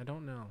question. I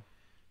don't know.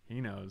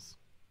 He knows.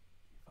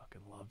 He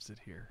fucking loves it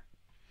here.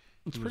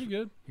 It's He pretty was-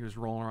 good. He was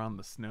rolling around in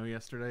the snow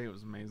yesterday. It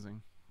was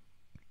amazing.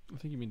 I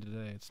think you mean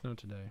today. It snowed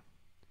today.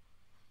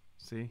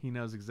 See, he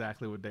knows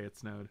exactly what day it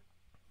snowed.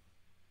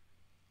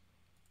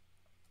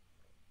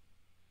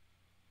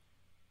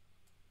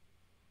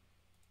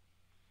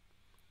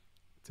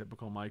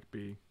 Typical Mike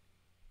B.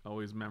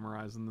 Always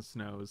memorizing the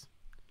snows.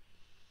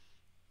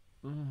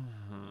 I'm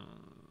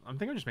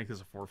thinking I'll just make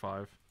this a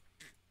 4-5.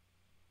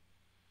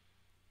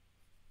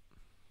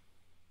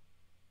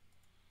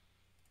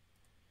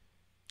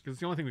 Because it's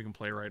the only thing we can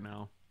play right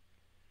now.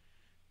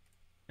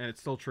 And it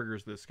still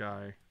triggers this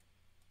guy.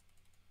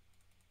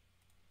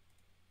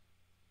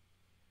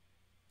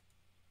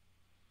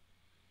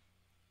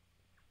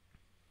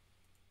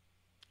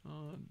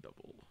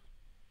 Double.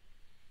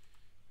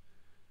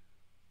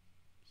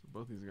 So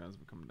both these guys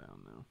will come down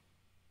now.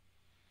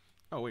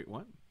 Oh, wait,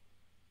 what?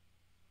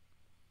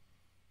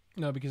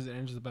 No, because it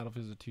enters the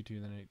battlefield as a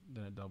 2/2, then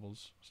it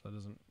doubles, so that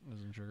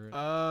doesn't trigger it.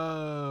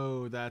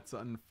 Oh, that's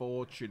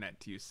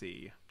unfortunate, you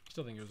see.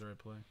 Still think it was the right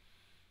play.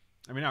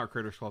 I mean, our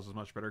Crater's Claws is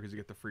much better because you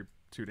get the free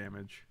 2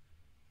 damage.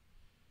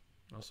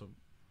 Also,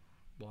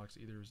 blocks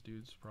either of his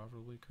dudes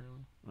profitably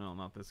currently. Well,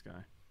 not this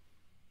guy.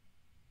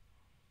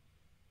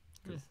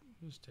 Yeah,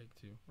 just take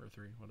 2 or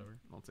 3, whatever.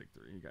 I'll take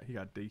 3. He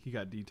got D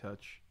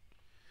touch.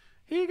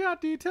 He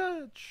got D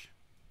touch.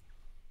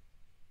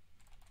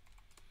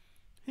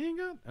 He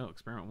got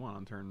experiment 1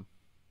 on turn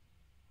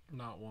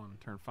Not 1.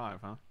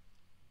 5, huh?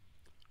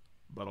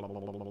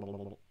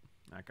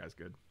 That guy's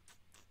good.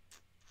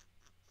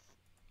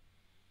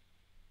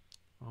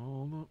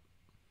 Oh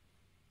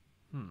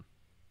no.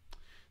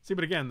 See,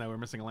 but again, though, we're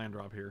missing a land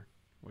drop here,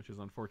 which is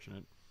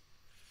unfortunate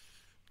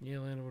Yeah,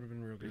 Lando would have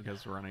been real good.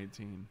 because we're on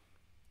 18.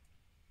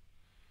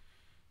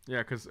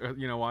 Yeah, because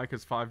you know why?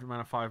 Because 5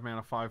 mana, 5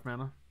 mana, 5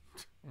 mana.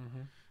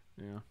 Mm-hmm.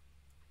 Yeah.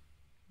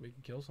 We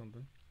can kill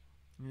something.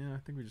 Yeah, I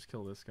think we just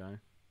kill this guy.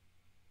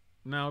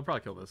 No, we'll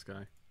probably kill this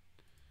guy.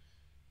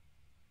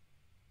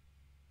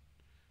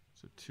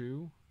 So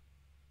 2.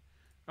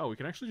 Oh, we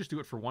can actually just do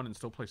it for 1 and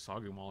still play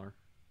Sagu Mauler.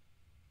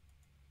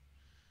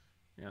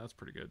 Yeah, that's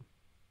pretty good.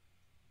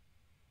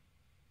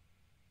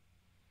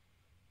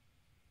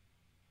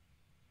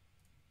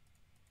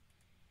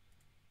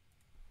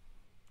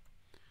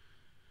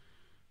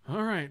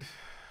 All right.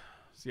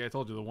 See, I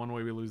told you the one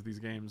way we lose these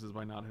games is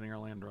by not hitting our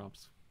land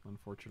drops,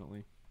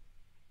 unfortunately.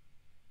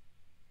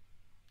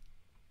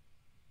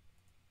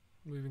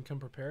 We even come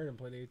prepared and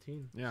played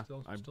 18. Yeah,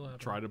 still I happening.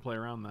 tried to play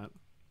around that.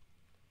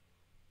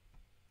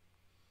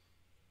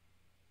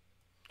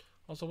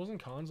 Also,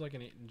 wasn't cons like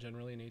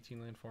generally an 18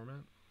 land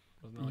format?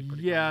 Wasn't that like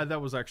pretty Yeah, common?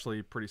 that was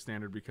actually pretty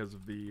standard because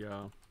of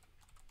the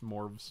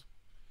morphs.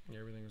 Yeah,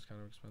 everything was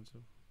kind of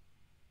expensive.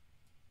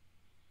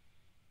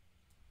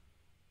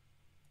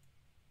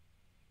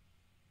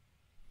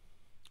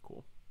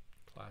 Cool.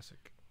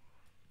 Classic.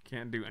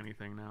 Can't do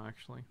anything now,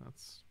 actually.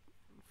 That's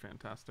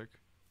fantastic.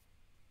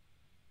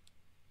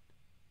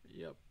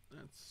 Yep,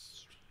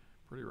 that's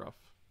pretty rough.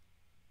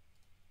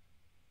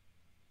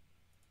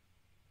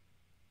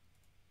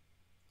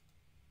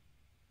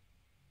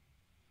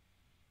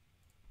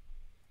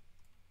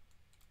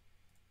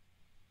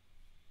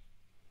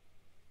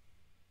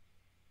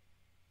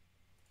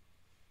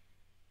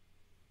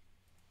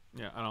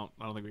 Yeah, I don't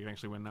think we can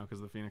actually win now because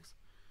of the Phoenix.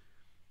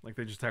 Like,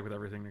 they just attack with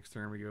everything next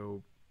turn. We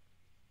go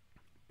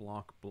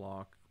block,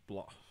 block,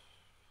 block,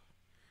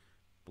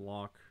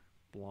 block,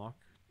 block.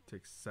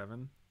 Takes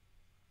 7.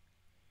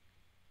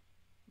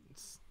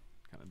 It's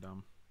kind of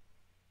dumb.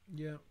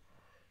 Yeah.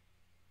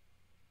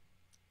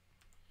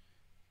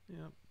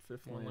 Yep,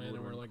 5th One land, land and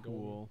would've we're been like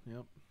cool.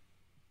 Yep.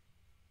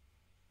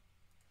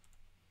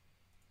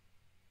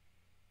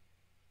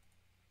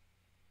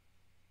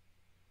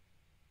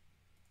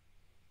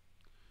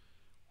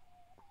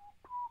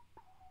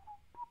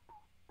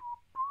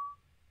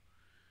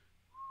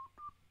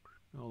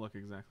 Oh, look,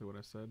 exactly what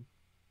I said.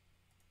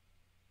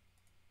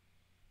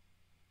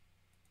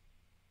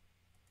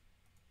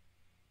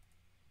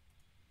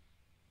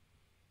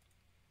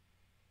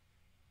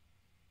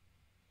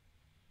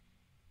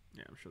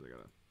 Yeah, I'm sure they got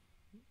a...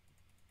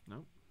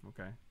 Nope.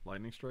 Okay.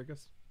 Lightning strike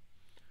us?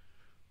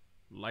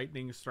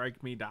 Lightning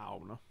strike me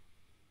down.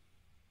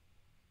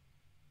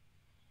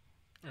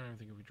 I don't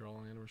think if we draw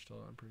land,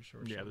 I'm pretty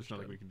sure. Yeah, there's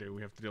nothing we can do.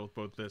 We have to deal with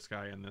both this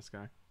guy and this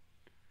guy.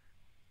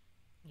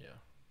 Yeah.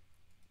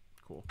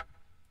 Cool.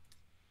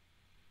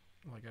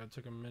 Like, it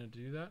took a minute to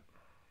do that.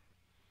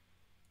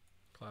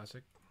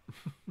 Classic.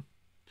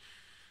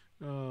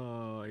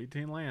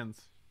 18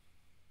 lands.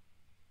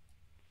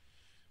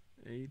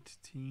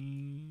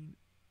 18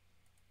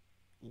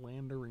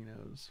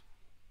 landerinos.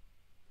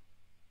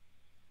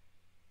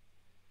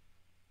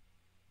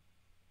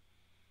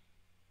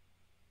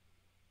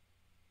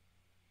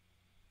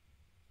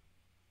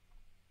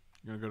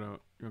 You wanna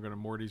go to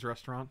Morty's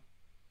restaurant?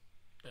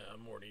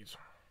 Morty's.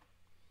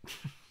 I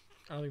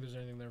don't think there's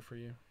anything there for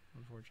you.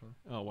 unfortunately.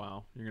 Oh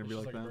wow, you're gonna It's be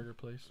just like a that. burger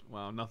place.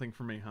 Wow, nothing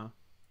for me, huh?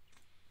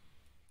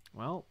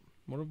 Well,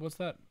 What's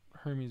that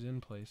Hermes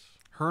Inn place?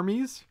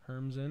 Hermes,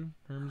 Hermes Inn?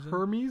 Hermes Inn?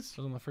 Hermes,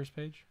 Was on the first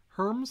page?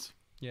 Herms,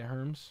 Yeah,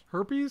 Hermes.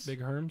 Herpes, Big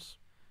Herms.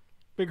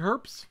 Big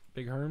Herps.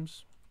 Big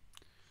Herms.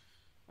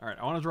 All right,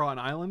 I want to draw an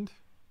island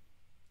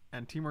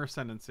and Timor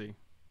Ascendancy,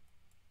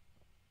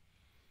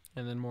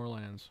 And then more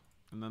lands.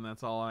 and then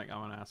that's all I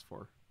want to ask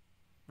for.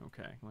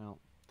 Okay, well,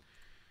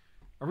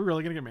 are we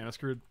really gonna get mana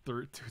screwed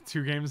through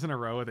two games in a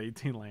row with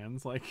 18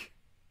 lands? Like,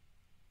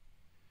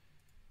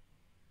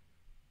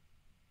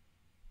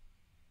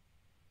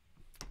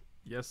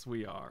 yes,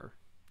 we are.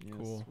 Yes,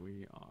 Cool.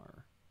 we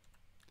are.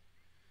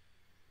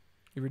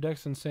 If your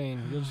deck's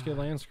insane, you'll just get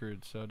land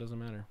screwed, so it doesn't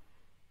matter.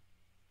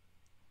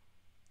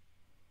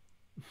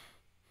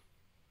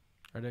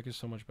 Our deck is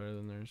so much better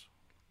than theirs.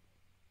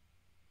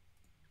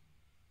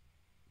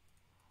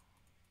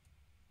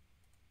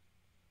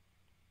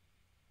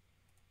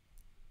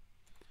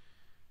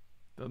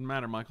 Doesn't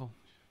matter, Michael.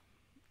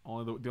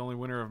 Only the only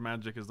winner of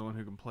Magic is the one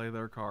who can play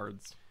their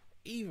cards.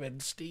 Even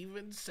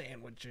Steven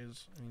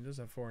sandwiches. I mean, it does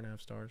have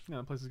 4.5 stars. Yeah,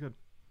 that place is good.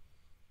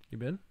 You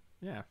been?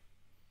 Yeah.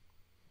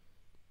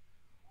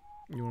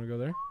 You want to go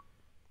there?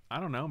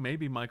 I don't know.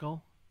 Maybe,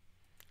 Michael.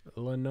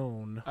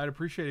 Lanone. I'd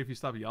appreciate it if you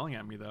stop yelling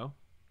at me, though.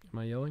 Am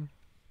I yelling?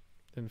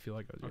 Didn't feel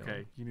like I was yelling.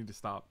 Okay, you need to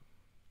stop.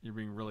 You're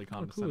being really Oh, cool.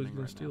 condescending He's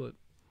gonna right steal now. it.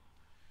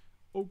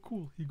 Oh,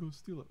 cool. He goes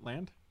steal it.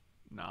 Land?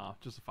 Nah,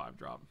 just a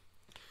 5-drop.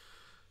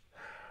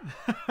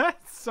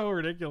 It's so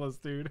ridiculous,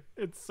 dude.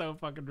 It's so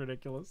fucking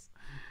ridiculous.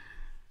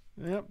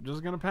 Yep,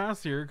 just gonna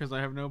pass here because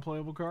I have no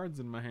playable cards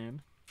in my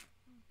hand.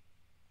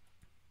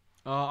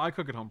 I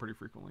cook at home pretty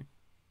frequently.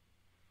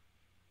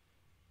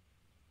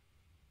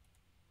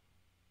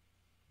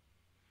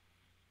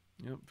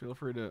 Yep, feel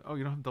free to. Oh,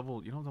 you don't have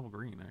double. You don't have double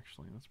green.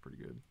 Actually, that's pretty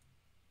good.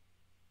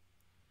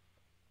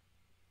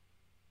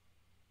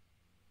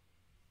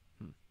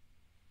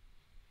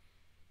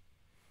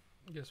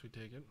 Guess we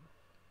take it.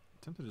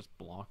 Tempted to just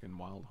block in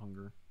Wild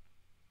Hunger.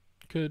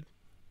 Could.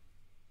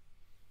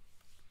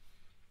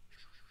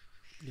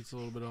 Gets a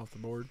little bit off the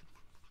board.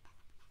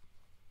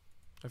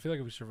 I feel like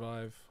if we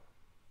survive,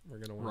 we're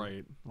gonna win.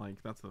 Right,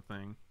 like that's the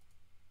thing.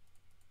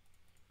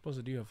 Plus,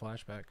 I do have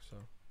flashback, so.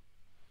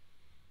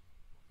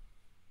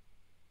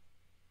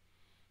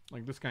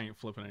 Like this guy ain't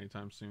flipping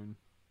anytime soon.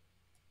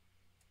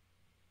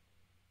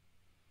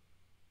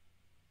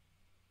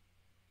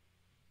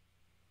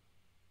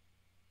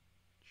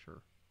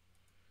 Sure.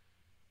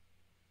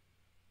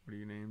 What are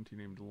you named? You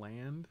named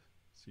Land.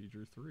 So you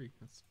drew 3.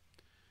 That's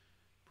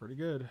pretty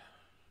good.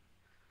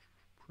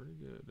 Pretty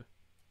good.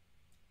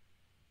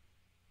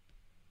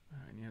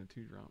 And you had a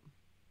 2-drop.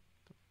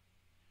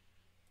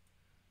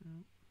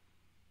 Yep.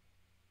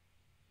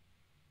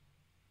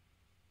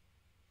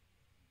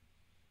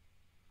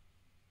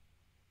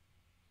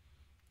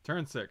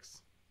 Turn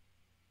 6.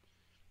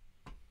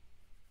 I'm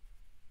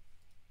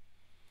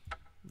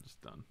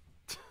just done.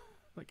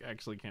 Like,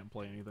 actually can't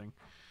play anything.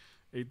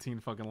 18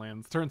 fucking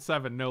lands. Turn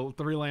 7. No,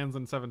 3 lands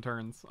in 7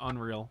 turns.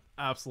 Unreal.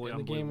 Absolutely In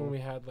the unbelievable. game when we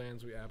had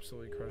lands, we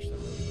absolutely crushed them.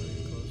 It was not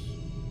even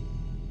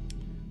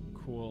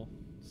close. Cool.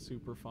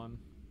 Super fun.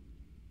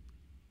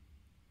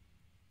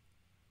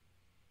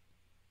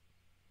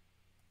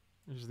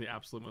 This is the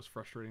absolute most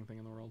frustrating thing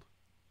in the world.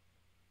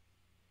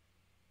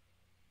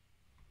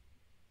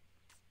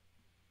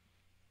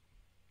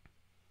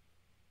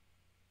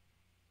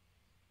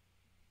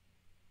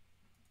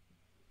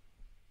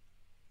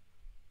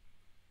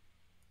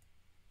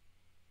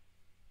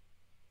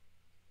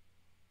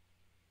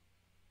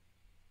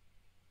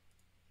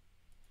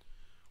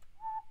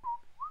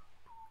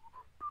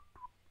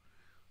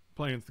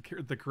 Playing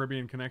the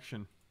Caribbean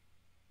Connection.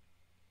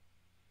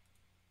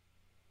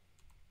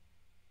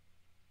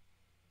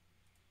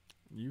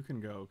 You can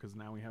go because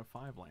now we have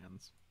 5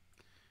 lands,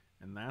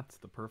 and that's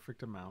the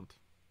perfect amount.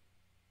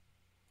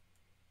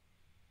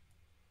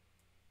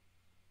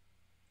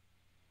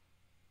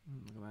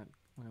 Look at that!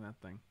 Look at that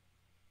thing.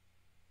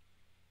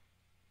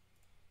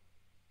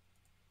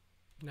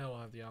 Now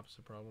we'll have the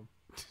opposite problem.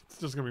 It's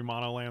just gonna be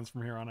mono lands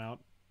from here on out.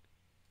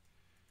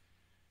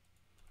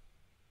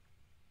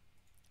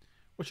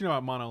 What you know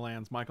about mono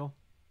lands, Michael?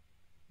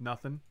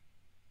 Nothing.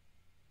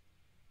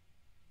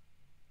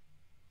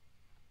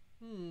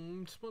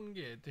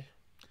 Spaghetti.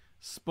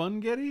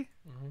 Spaghetti?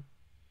 Mm-hmm.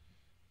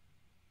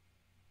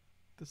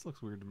 This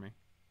looks weird to me.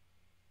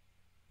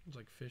 It's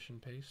like fish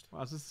and paste.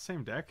 Wow, is this the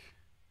same deck?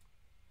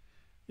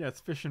 Yeah, it's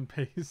fish and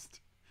paste.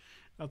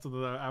 That's what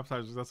the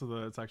appetizers. That's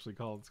what it's actually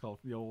called. It's called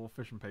the old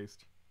fish and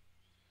paste.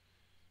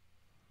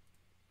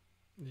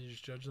 Did you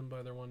just judge them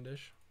by their one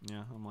dish?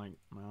 Yeah, I'm like,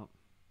 I'm out.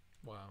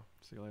 Wow.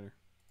 See you later.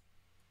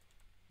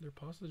 Their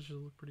pasta dishes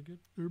look pretty good.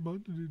 Their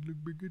pasta did look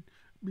big good.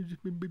 What are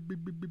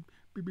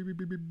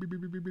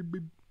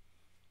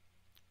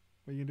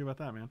you gonna do about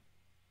that, man?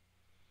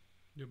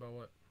 Do about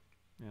what?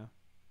 Yeah,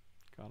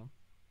 got him.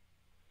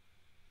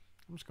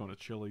 I'm just going to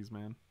Chili's,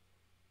 man.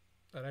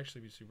 I'd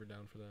actually be super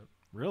down for that.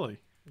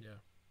 Really? Yeah.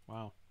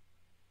 Wow.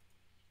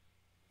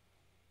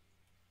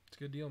 It's a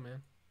good deal,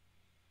 man.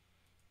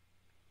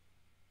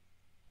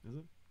 Is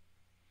it?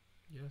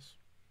 Yes.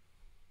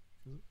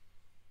 Is it?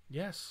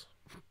 Yes.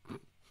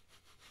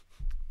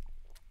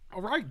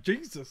 All right,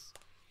 Jesus.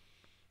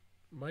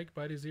 Mike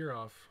bite his ear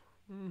off.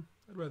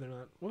 I'd rather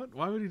not. What?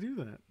 Why would he do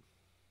that?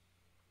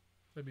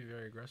 That'd be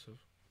very aggressive.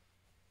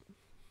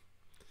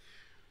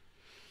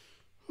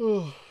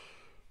 Oh.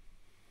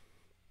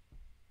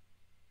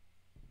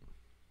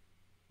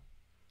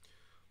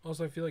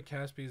 Also, I feel like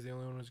Caspi is the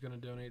only one who's going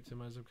to donate to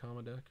my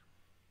Zipcama deck.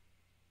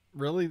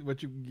 Really?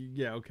 What you?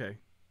 Yeah. Okay.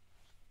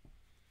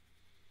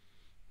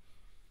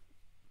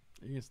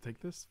 You guys take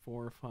this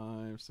 4,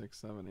 5, 6,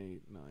 7,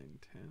 8, 9,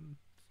 10.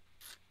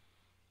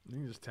 You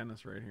can just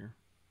tennis right here.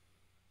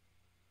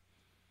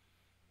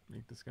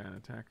 Make this guy an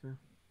attacker.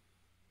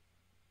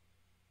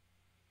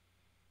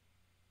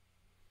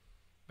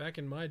 Back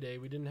in my day,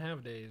 we didn't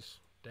have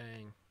days.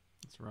 Dang.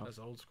 That's rough. That's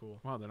old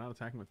school. Wow, they're not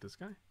attacking with this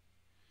guy?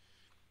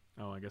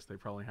 Oh, I guess they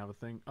probably have a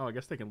thing. Oh, I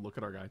guess they can look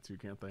at our guy too,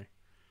 can't they?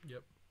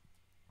 Yep.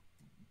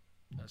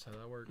 That's how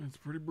that works. It's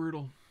pretty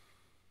brutal.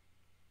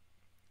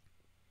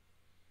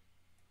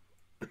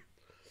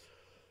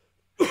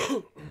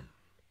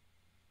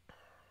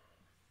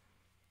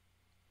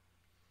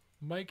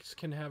 Mike's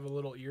can have a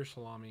little ear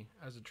salami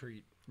as a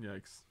treat.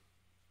 Yikes.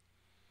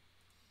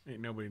 Ain't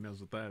nobody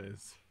knows what that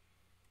is.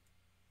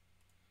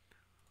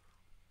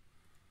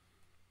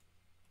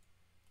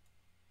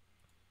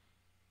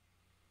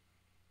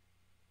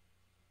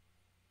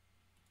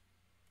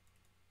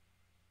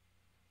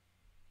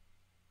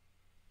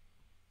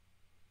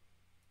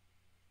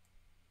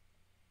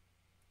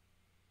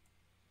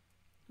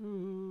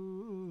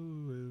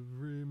 Ooh,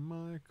 every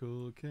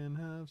Michael can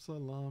have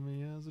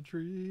salami as a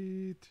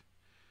treat.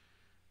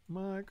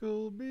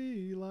 Michael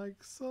be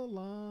like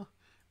salami.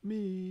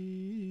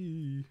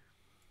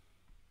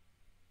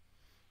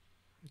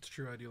 It's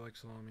true, I do like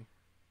salami.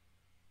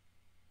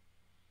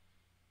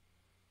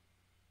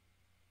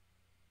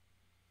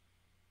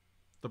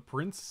 The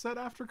Prince set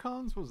after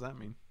cons? What does that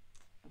mean?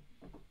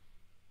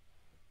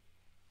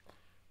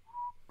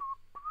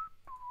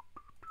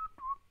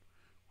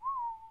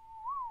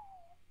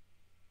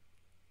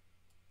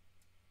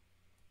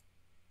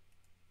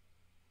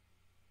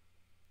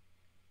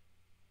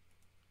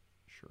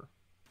 Sure.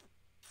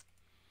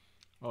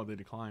 Oh, they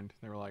declined.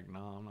 They were like, "No,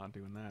 I'm not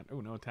doing that."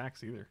 Oh, no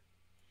attacks either.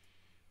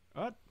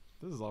 What?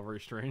 This is all very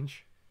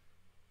strange.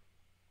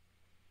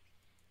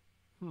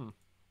 Hmm.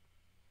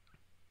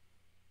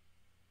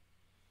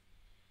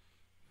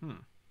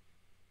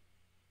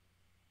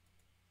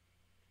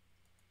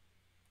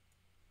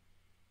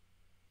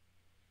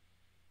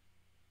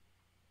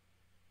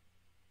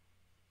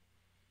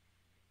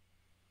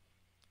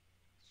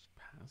 Just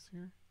pass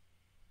here.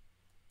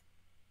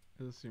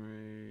 This you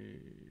may.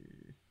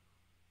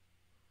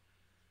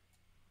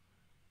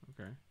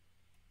 Okay.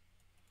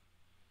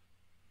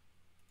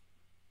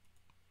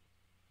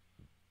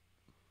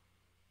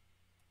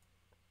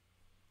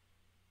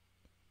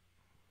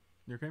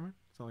 You okay, man?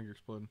 Sound like you're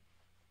exploding.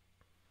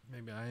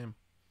 Maybe I am.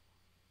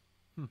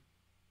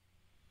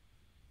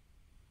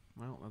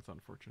 Well, that's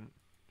unfortunate.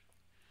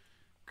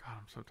 God,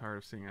 I'm so tired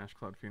of seeing Ash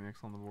Cloud Phoenix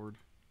on the board.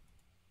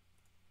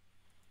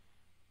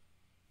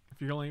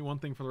 If you could only eat one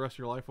thing for the rest of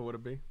your life, what would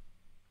it be?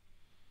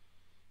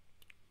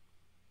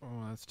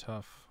 Oh, that's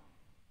tough.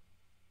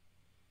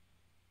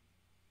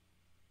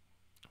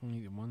 I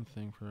only eat one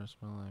thing for the rest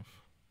of my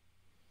life.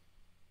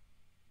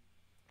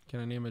 Can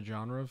I name a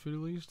genre of food at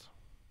least?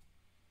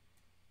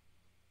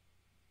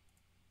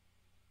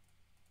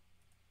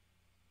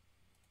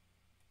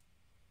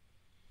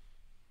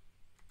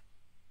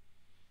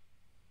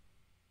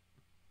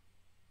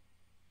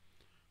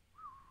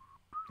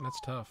 That's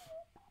tough.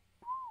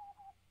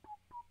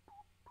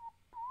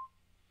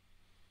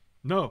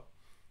 No.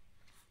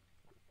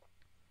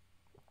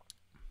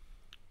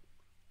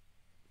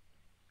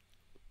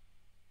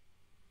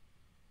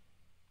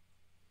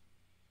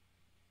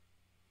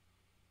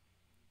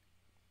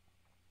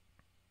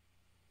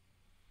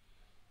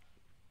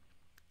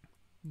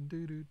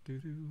 Do do do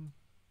do.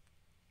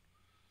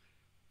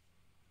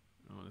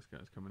 Oh, this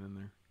guy's coming in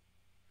there.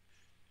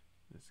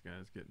 This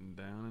guy's getting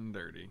down and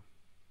dirty.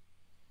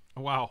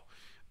 Oh, wow.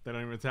 They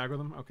don't even attack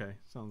with him? Okay,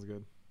 sounds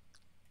good.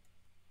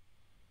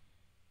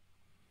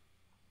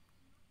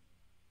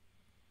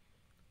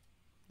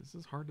 This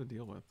is hard to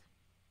deal with.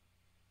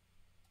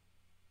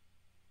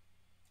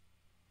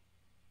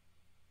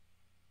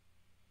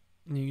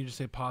 You can just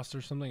say pasta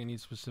or something. I need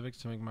specifics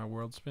to make my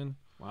world spin.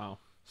 Wow.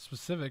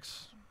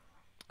 Specifics,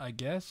 I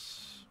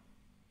guess.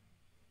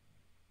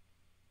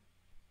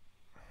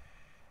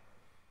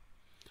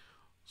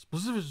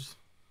 Specifics.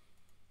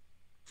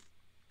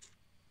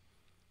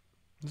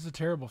 This is a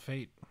terrible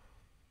fate.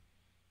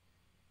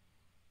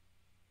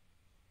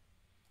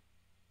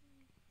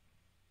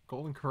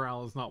 Golden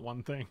Corral is not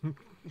one thing.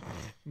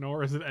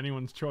 Nor is it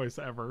anyone's choice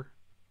ever.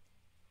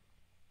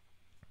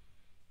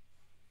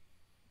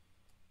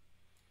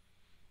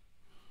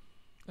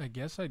 I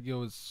guess I'd go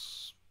with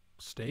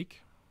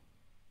steak.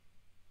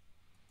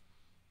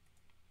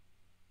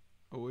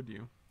 Oh, would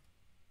you?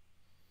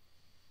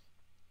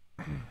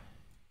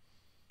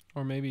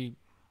 Or maybe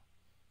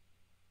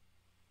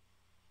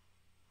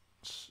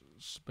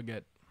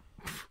Spaghetti.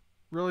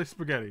 Really,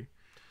 spaghetti?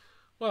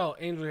 Well,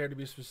 Angel had to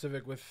be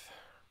specific with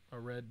a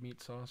red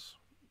meat sauce.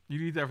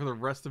 You'd eat that for the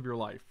rest of your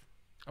life.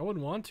 I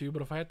wouldn't want to,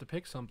 but if I had to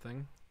pick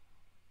something,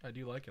 I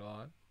do like it a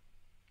lot.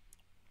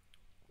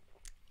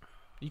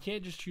 You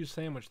can't just choose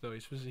sandwich, though.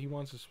 He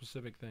wants a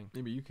specific thing.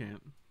 Maybe you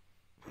can't.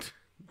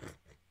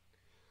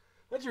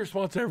 That's your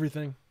response to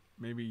everything.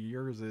 Maybe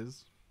yours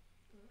is.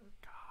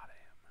 God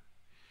damn.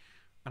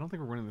 I don't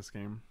think we're winning this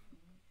game.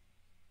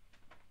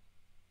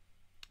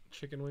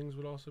 Chicken wings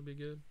would also be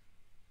good.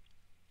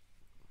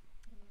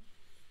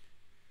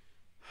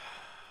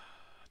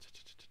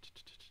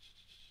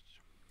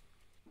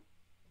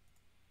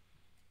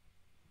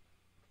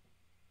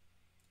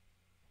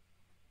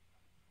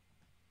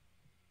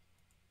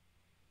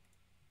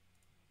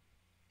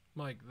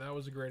 Mike, that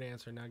was a great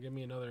answer. Now give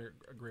me another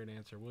great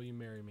answer. Will you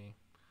marry me?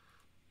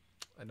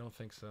 I don't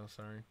think so.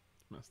 Sorry.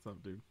 Messed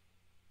up, dude.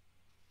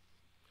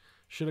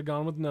 Should have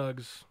gone with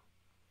nugs.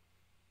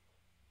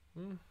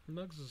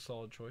 Nugs is a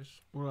solid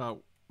choice. What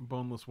about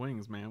boneless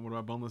wings, man? What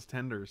about boneless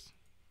tenders?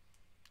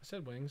 I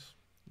said wings.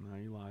 No,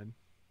 you lied.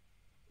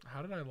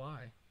 How did I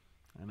lie?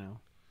 I know.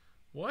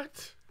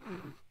 What?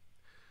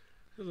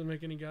 Doesn't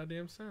make any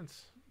goddamn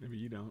sense. Maybe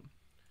you don't.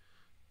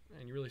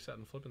 Man, you really sat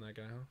and flipping that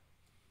guy, huh?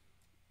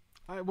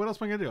 What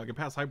else am I going to do? I can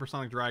pass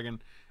Hypersonic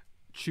Dragon,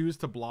 choose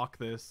to block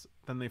this,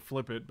 then they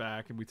flip it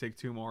back, and we take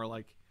 2 more.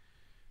 Like,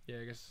 yeah,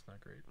 I guess it's not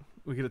great.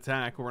 we could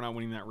attack, but we're not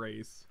winning that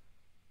race.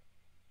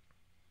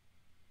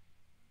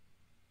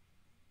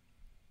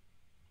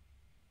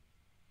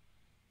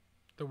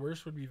 The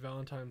worst would be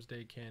Valentine's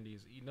Day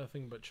candies. Eat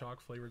nothing but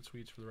chalk-flavored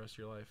sweets for the rest of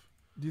your life.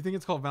 Do you think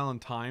it's called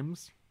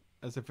Valentine's?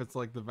 As if it's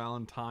like the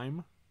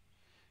Valentine?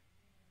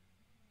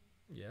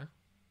 Yeah.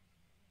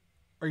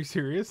 Are you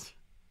serious?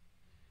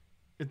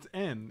 It's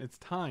N. It's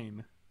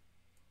Tine.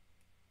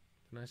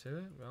 Didn't I say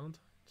that? Valentine's?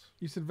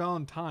 You said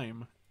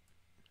Valentine.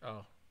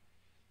 Oh.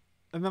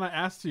 And then I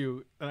asked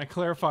you, and I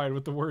clarified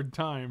with the word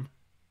time.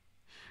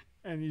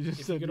 And you just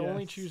If said you could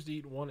only yes. choose to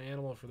eat one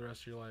animal for the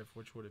rest of your life,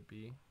 which would it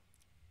be?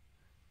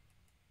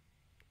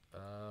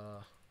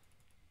 I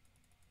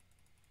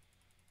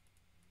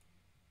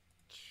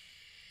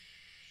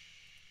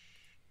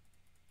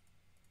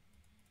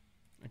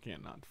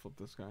can't not flip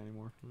this guy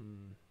anymore.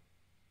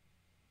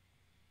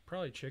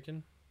 Probably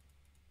chicken.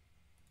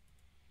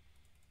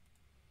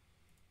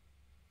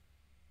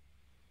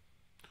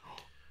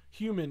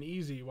 Human,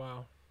 easy,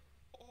 wow.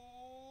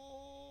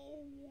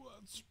 Oh,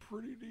 that's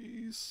pretty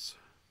decent.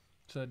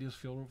 So that deals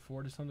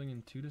 4 to something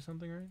and 2 to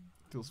something, right?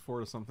 Deals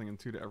 4 to something and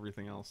 2 to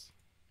everything else.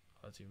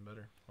 Oh, that's even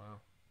better. Wow.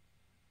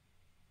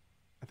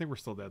 I think we're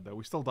still dead, though.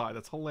 We still die.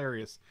 That's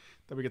hilarious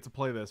that we get to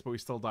play this, but we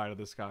still die to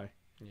this guy.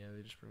 Yeah,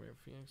 they just bring me up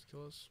Phoenix,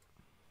 kill us.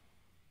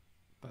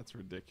 That's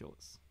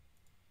ridiculous.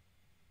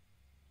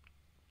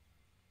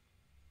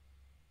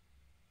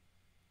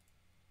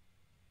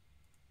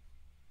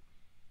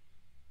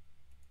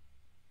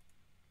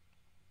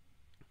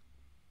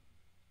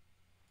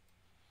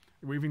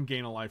 We even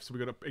gain a life, so we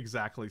go to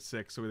exactly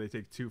 6, so they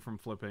take 2 from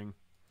flipping.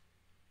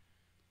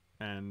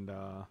 And,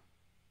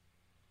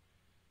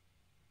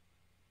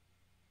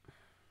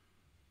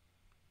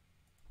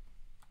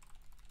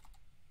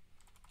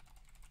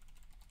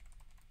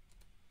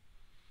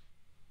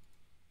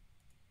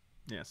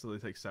 yeah, so they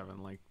take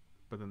 7, like,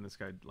 but then this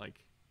guy,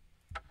 like,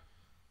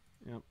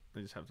 yep,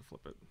 they just have to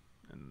flip it,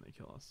 and then they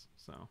kill us,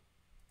 so.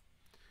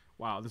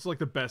 Wow, this is like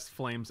the best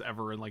flames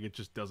ever, and, like, it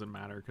just doesn't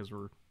matter, because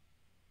we're...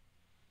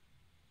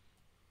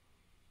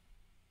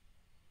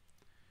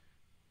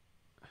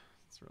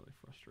 It's really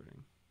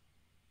frustrating.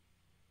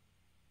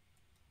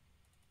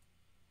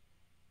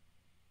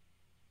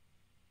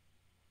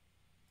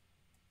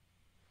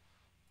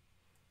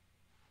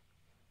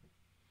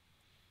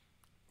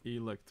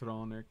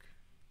 Electronic,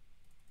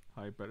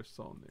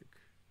 hypersonic.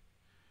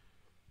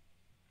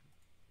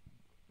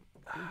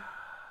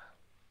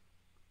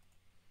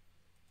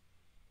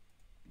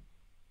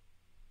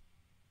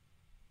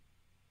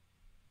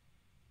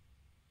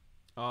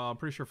 I'm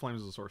pretty sure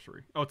flames is a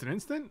sorcery. Oh, it's an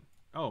instant?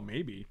 Oh,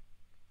 maybe.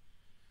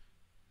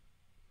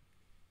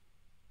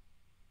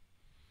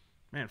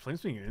 Man,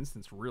 flames being an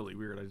instant's really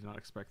weird. I did not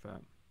expect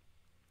that.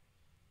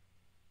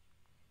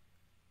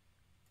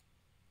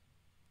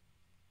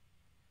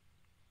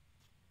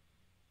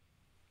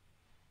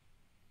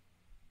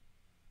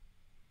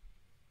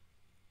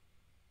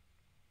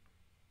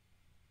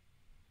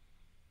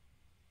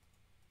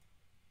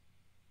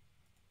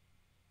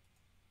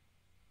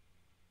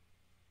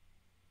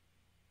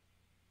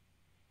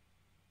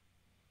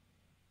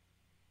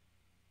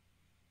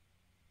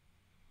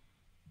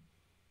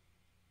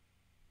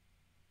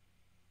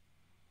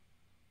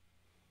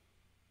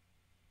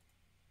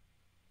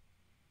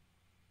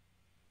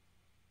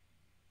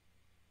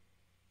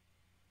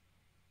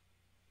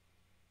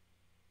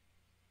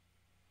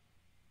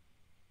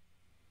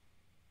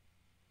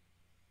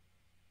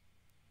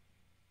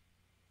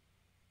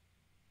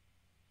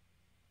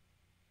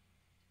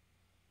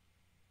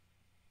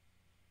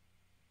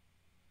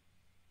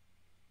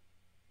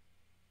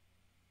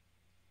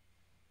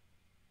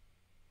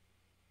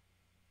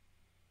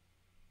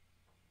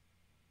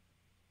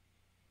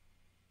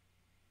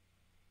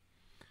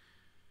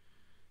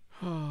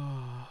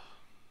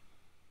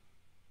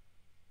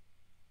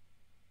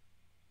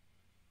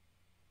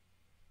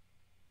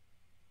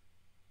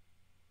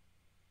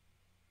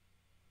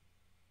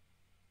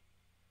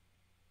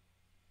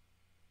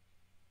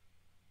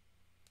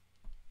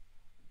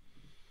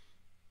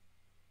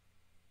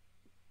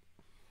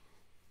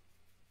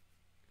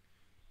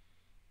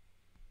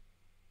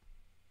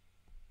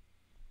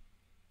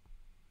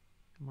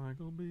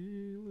 Michael B.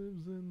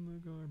 lives in the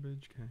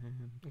garbage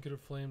can. You could have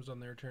flames on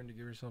their turn to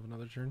give yourself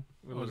another turn.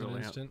 We Was it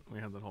literally instant? we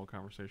had that whole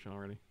conversation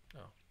already.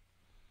 Oh.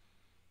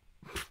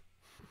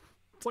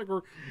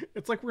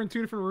 It's like we're in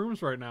two different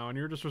rooms right now, and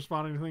you're just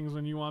responding to things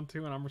when you want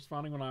to, and I'm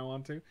responding when I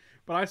want to.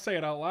 But I say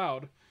it out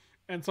loud,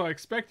 and so I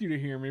expect you to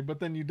hear me, but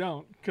then you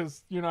don't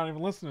because you're not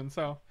even listening.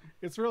 So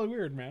it's really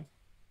weird, man.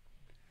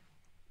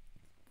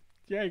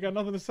 Yeah, you got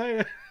nothing to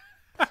say.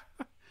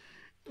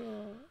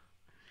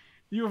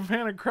 You a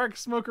fan of Crack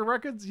Smoker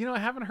Records? You know, I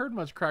haven't heard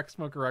much Crack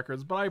Smoker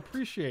Records, but I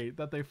appreciate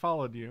that they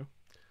followed you.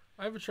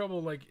 I have a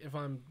trouble like if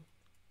I'm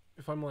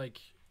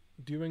like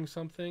doing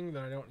something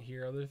that I don't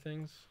hear other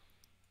things.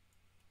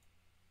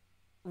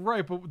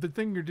 Right, but the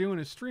thing you're doing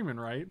is streaming,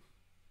 right?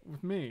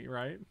 With me,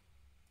 right?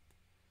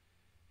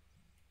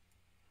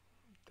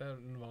 That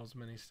involves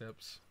many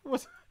steps.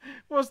 What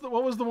was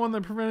the one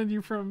that prevented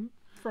you from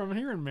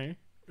hearing me?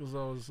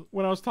 Because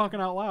When I was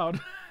talking out loud.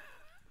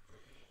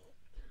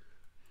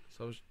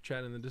 I was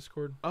chatting in the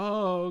Discord.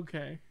 Oh,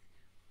 okay.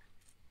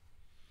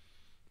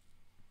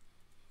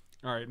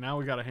 All right, now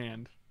we got a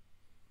hand.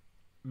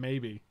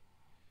 Maybe.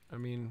 I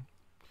mean,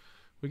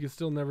 we could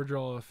still never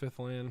draw a fifth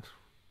land.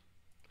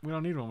 We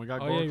don't need one. We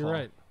got Oh Gore yeah, you're Claw.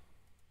 right.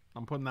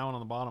 I'm putting that one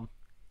on the bottom.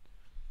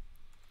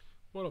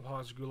 What up,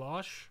 Haj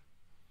Goulash?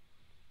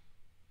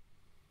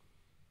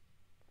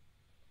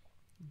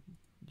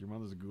 Your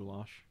mother's a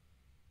goulash.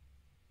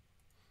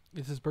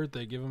 It's his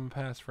birthday. Give him a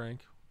pass,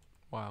 Frank.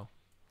 Wow.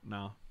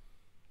 No,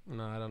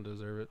 No, I don't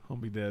deserve it. I'll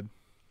be dead.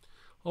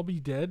 I'll be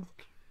dead.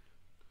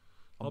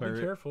 I'll be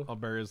careful. I'll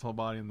bury his whole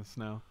body in the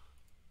snow.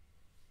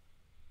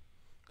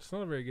 It's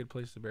not a very good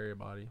place to bury a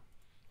body.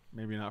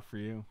 Maybe not for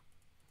you.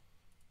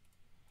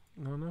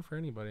 No, not for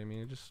anybody. I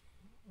mean, it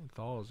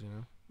thaws, you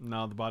know.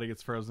 No, the body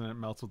gets frozen, it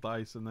melts with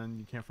ice, and then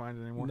you can't find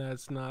it anymore.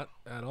 That's not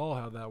at all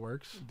how that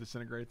works. It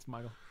disintegrates,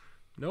 Michael.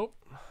 Nope.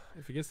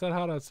 If it gets that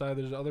hot outside,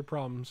 there's other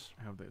problems.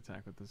 I hope they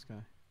attack with this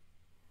guy.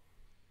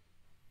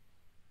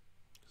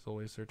 It's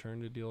always their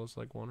turn to deal us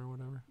like one or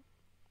whatever.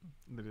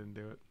 They didn't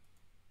do it.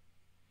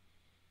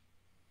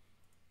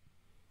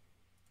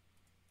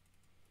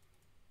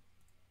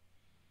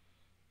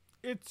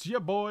 It's your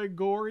boy,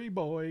 Gory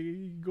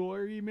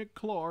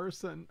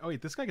McClarson. Oh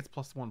wait, this guy gets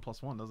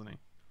 +1/+1, doesn't he?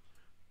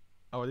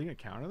 Oh, are they gonna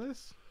counter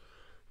this?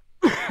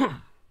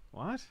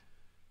 What?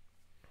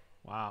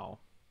 Wow.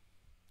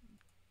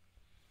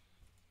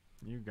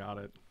 You got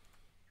it.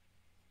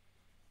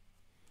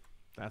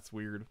 That's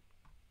weird.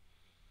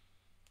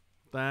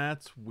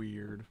 That's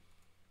weird.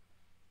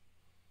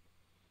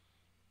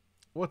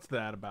 What's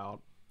that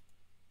about?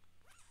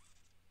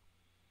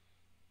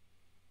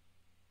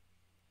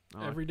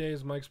 Oh, Every day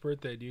is Mike's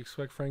birthday. Do you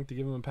expect Frank to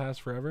give him a pass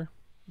forever?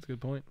 That's a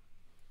good point.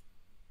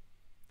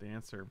 the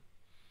answer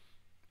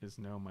is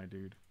no, my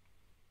dude.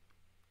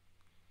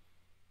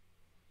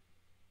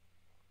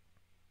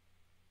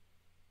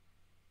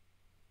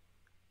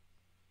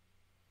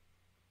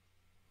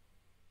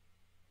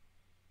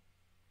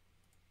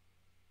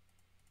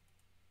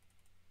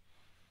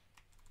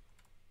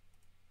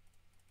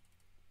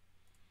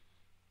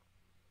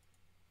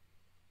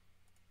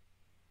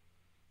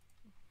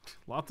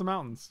 Lots of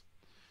mountains.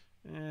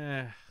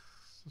 Is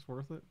this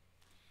worth it?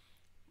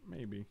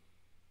 Maybe.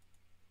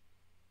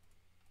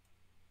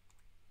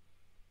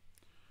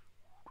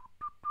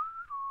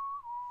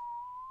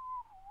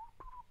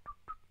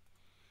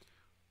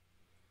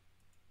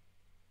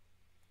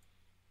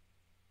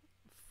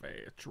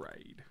 Fair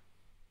trade.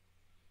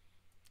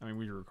 I mean,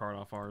 we drew a card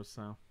off ours,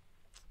 so.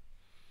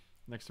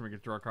 Next time we get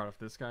to draw a card off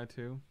this guy,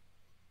 too.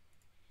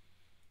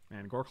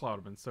 Man, Gorkla would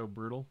have been so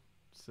brutal.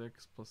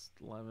 6 plus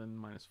 11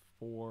 minus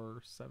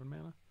 4, 7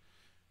 mana.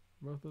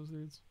 Both those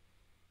dudes.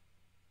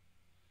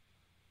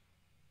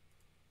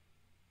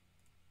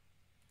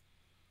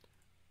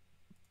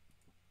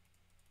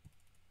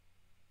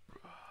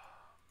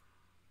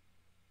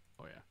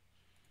 Oh, yeah.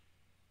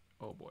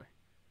 Oh, boy.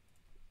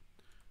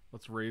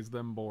 Let's raise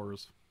them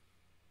boars.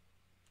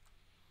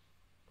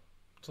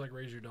 It's like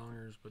Raise Your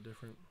Dongers, but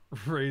different.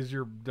 Raise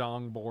your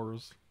dong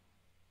boars.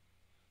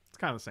 It's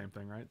kind of the same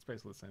thing, right? It's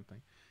basically the same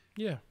thing.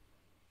 Yeah.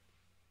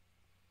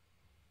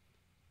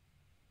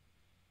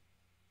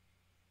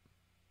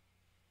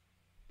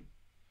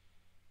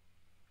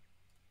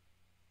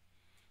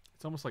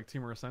 It's almost like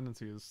Temur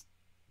Ascendancy is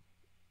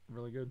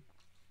really good.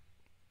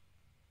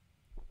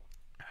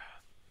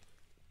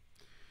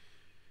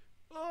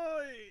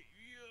 I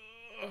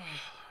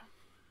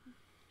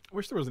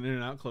wish there was an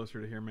In-N-Out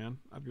closer to here, man.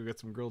 I'd go get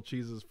some grilled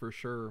cheeses for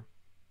sure.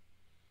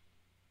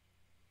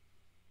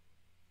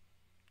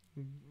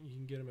 You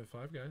can get them at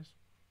Five Guys.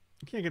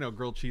 You can't get no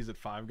grilled cheese at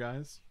Five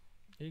Guys.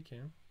 Yeah, you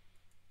can.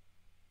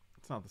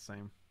 It's not the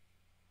same.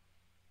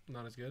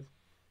 Not as good.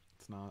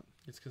 It's not.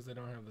 It's because they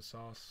don't have the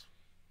sauce.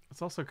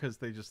 It's also because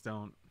they just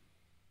don't.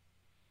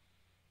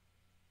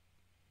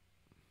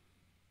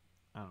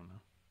 I don't know.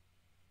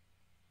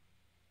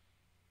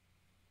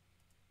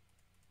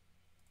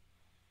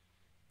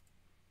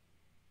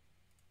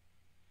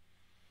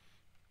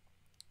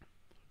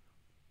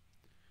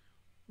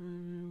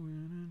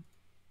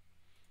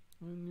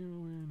 When you're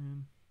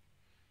winning,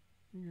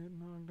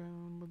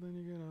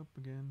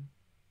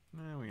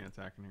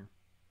 attacking here.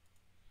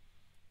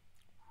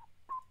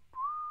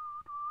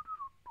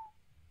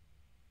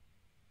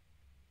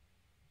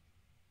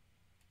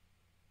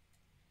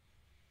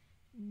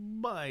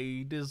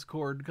 My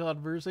Discord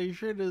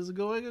conversation is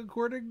going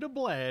according to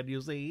plan,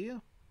 you see.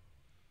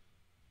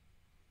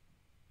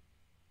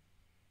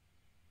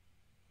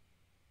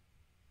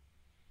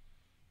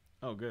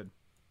 Oh, good.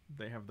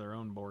 They have their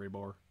own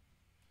Boribor.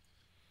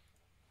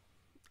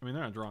 I mean,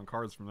 they're not drawing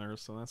cards from there,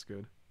 so that's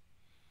good.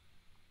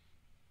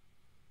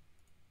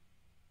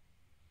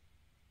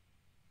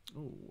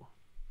 Oh.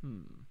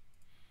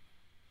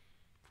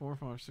 4,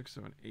 5, 6,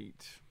 7,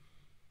 8.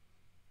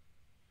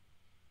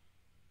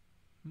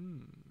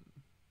 I'm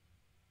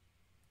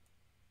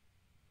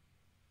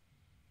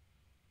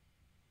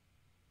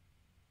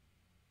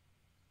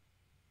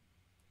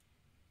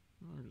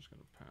just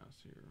going to pass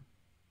here.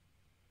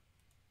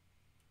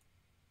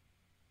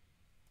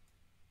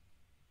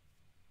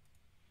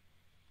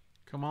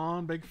 Come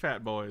on, big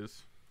fat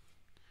boys.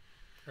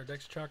 Our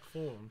deck's chock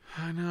full of them.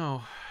 I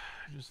know.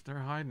 Just they're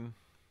hiding.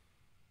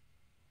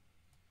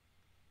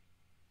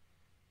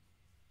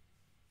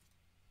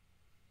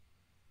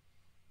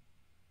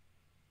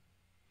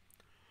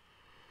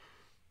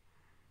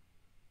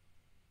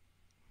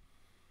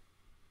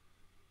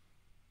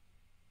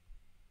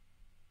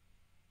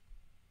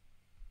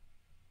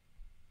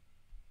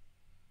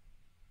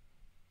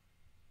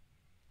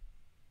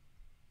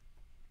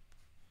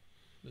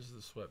 This is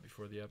the sweat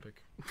before the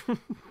epic. I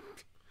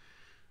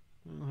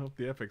hope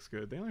the epic's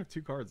good. They only have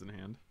 2 cards in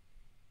hand.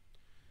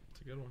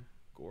 It's a good one.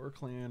 Gore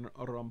Clan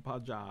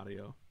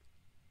Rampaggio.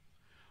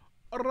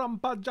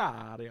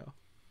 Rampaggio.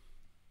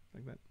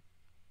 Like that.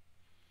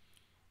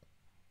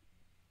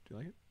 Do you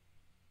like it?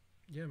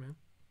 Yeah, man.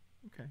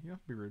 Okay, you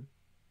have to be rude.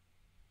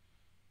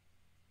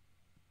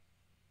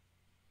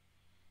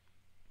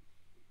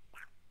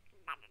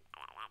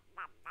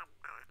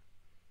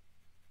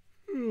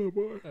 Oh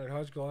boy. All right,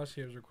 Hodge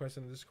Glossier is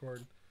requesting in the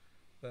Discord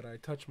that I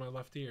touch my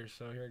left ear,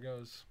 so here it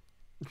goes.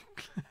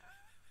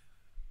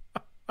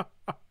 God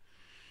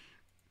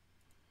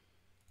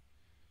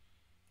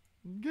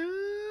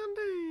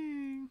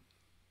dang.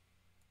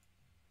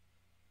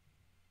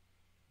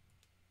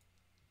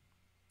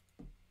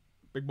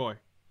 Big boy.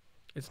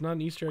 It's not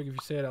an Easter egg if you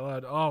say it out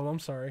loud. Oh, I'm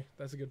sorry.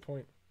 That's a good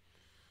point.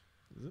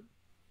 Is it?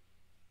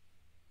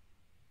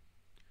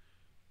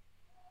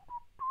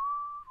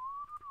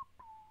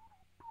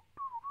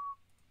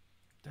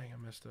 Dang, I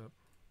messed up.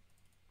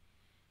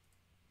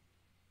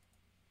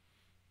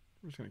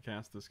 We're just going to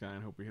cast this guy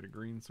and hope we hit a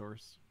green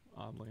source,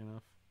 oddly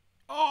enough.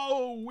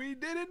 Oh, we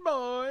did it,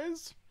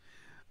 boys!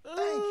 Thank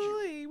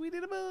you. Hey, we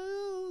did it, boys!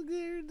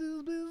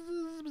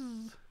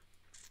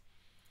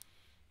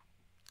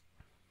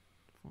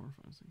 4,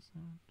 5, 6,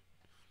 7.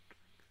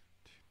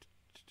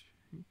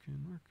 You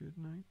can work it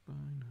night by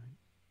night.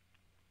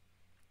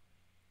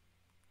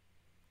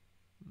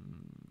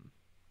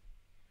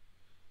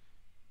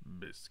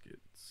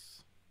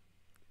 Biscuits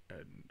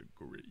and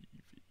gravy.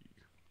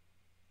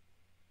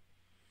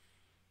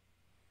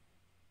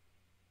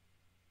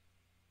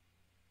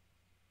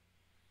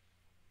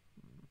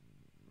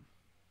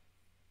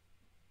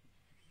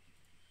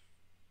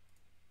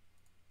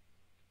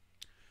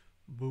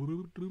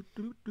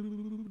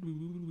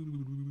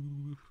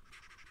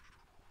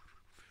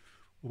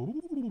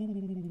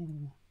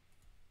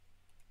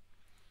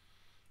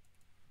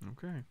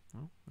 Okay,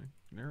 well,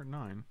 they're at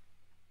 9.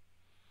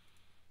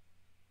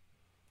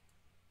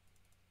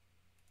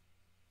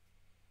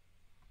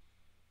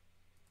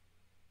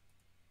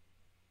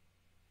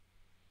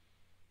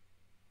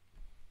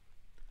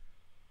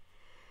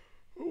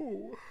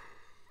 Oh,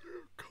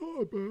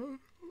 combat.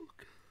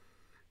 Okay.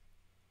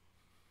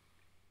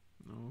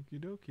 Okie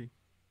dokie.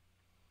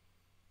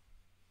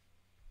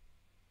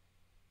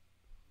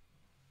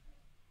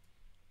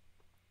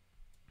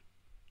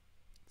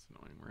 It's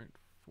annoying, right?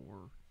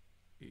 4,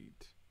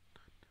 8,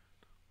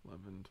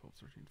 11, 12,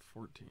 13,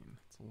 14.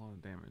 That's a lot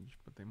of damage,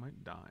 but they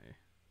might die.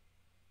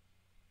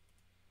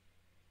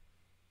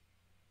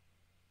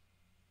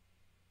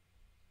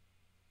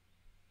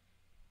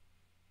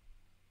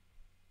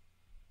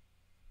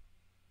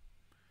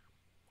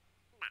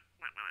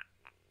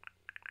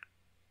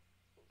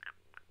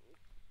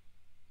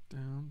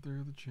 Down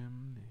through the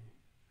chimney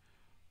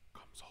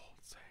comes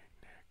old Saint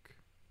Nick.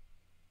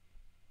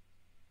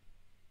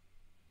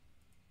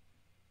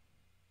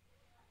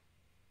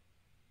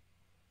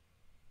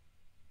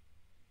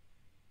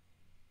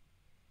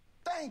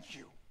 Thank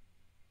you.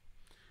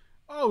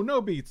 Oh,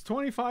 no beats.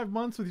 25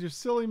 months with your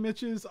silly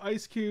Mitches,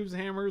 ice cubes,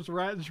 hammers,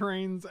 rat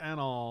trains, and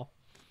all.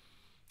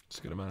 It's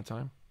a good amount of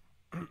time.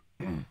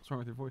 What's wrong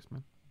with your voice,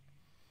 man?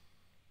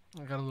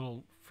 I got a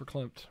little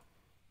verklempt.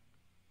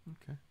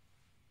 Okay.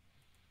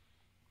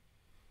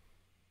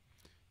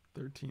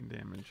 13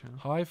 damage, huh?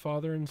 Hi,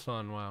 father and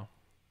son. Wow.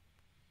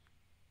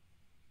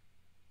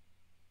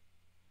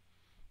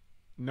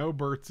 No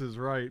Bert's is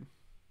right.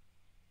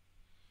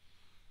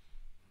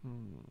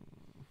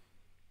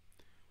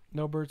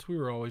 No, Berts, we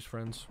were always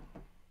friends.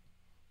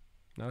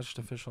 Now it's just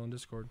official on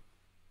Discord.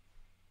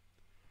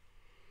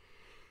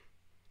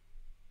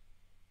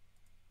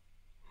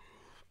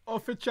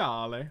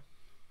 Officiale.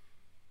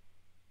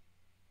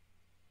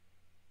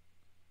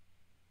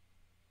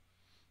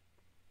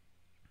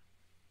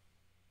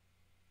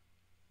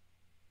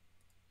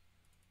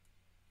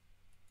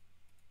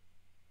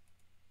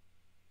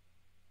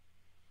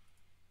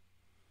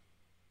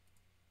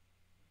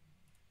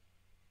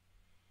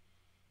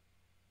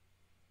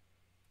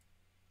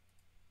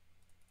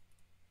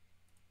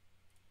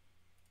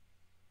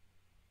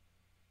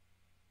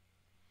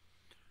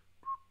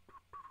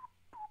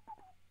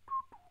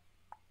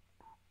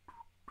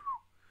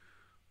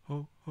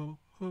 Ho, ho,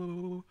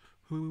 ho,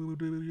 who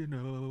do you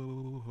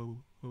know? Ho,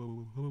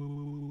 ho, ho,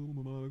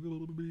 my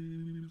little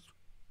bees.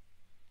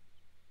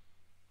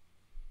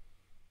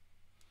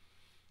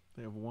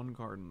 They have one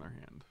card in their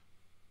hand.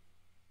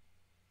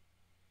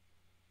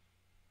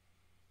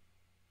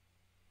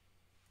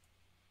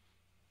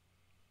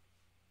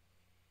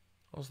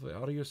 Also, the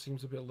audio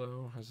seems a bit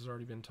low. Has this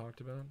already been talked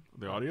about?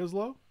 The audio's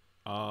low?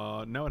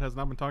 No, it has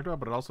not been talked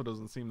about, but it also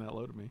doesn't seem that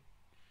low to me.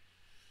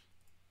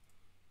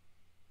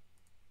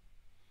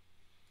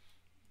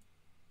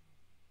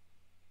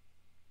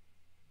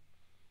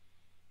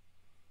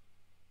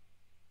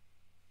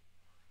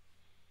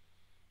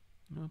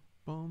 Up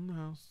on the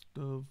house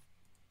of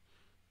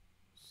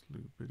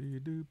Sloopity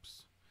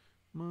Doops,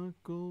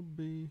 Michael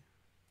B.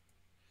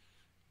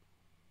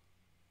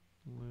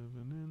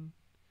 Living in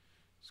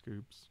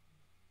Scoops.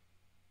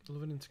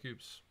 Living in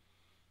Scoops.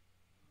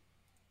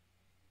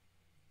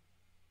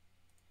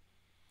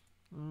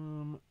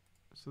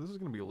 So this is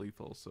gonna be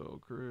lethal.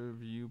 So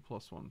curve you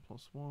 +1/+1.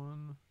 6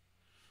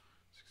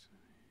 and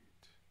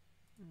 8.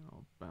 And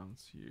I'll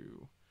bounce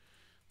you,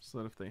 so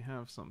that if they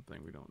have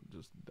something, we don't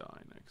just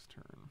die next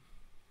turn.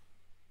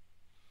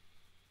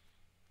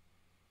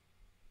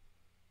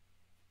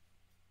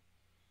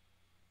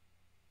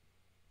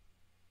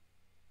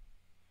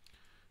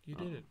 You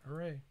did it.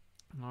 Hooray.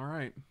 All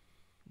right.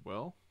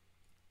 Well.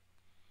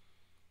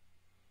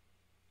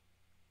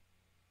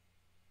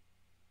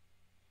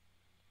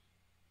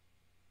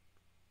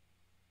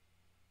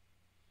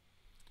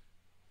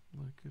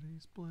 Lickety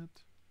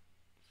split.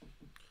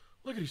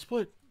 Look at he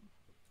split.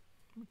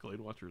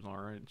 Glade Watcher's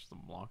alright. Just a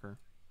blocker.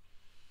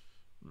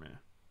 Meh.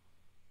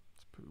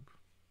 It's poop.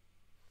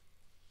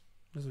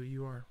 That's what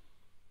you are.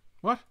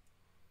 What?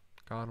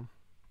 Got him.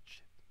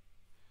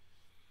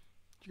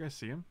 Did you guys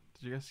see him?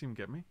 Did you guys see him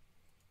get me?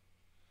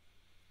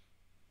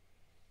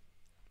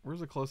 Where's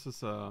the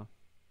closest Outback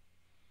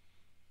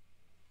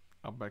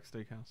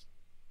Steakhouse?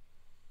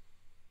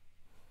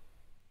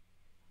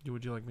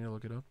 Would you like me to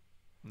look it up?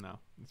 No,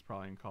 it's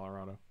probably in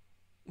Colorado.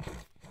 It's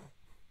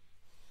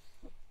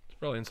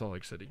probably in Salt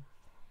Lake City.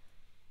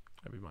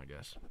 That'd be my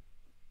guess.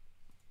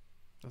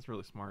 That's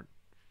really smart.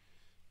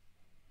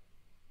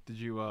 Did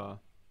you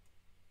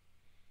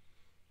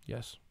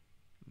Yes.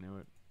 knew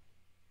it?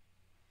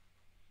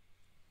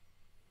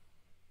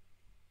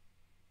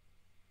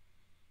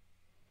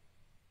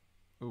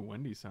 Ooh,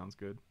 Wendy's sounds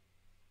good.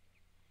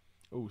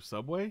 Ooh,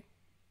 Subway?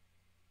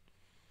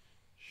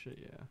 Shit,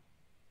 yeah.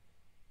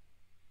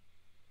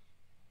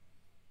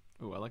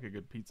 Ooh, I like a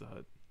good Pizza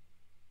Hut.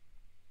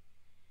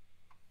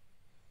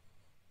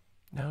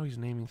 Now he's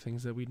naming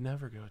things that we'd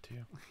never go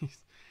to.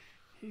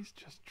 He's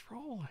just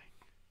trolling.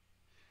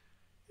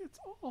 It's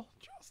all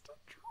just a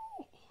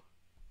troll.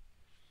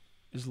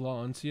 Is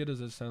La Ancia, does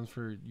that stand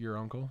for your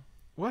uncle?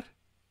 What?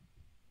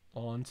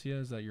 La Ancia,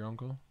 is that your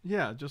uncle?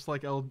 Yeah, just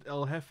like El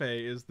Jefe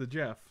is the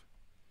Jeff.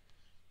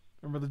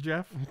 Remember the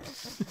Jeff?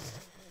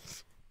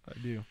 I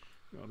do.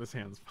 Oh, this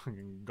hand's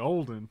fucking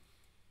golden.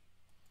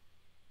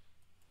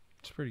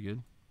 It's pretty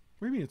good.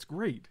 What do you mean it's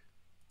great?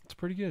 It's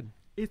pretty good.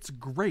 It's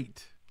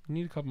great. You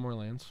need a couple more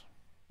lands.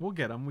 We'll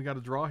get them. We got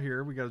to draw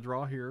here. We got to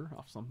draw here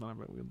off something. I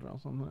bet we'll draw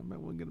something. I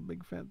bet we'll get a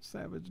big fat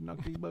savage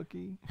Nucky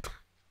Bucky.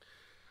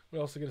 We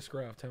also get a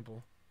scry off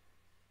Temple.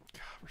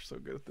 God, we're so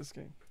good at this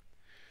game.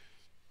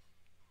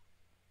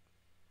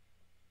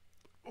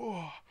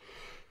 Oh.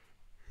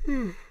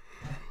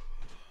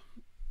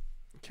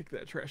 Kick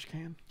that trash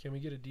can. Can we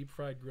get a deep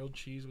fried grilled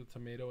cheese with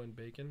tomato and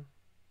bacon?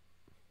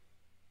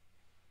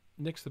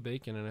 Nix the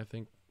bacon, and I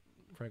think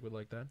Frank would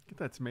like that. Get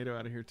that tomato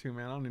out of here too,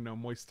 man. I don't need no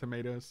moist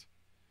tomatoes.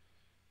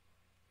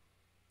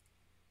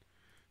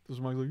 This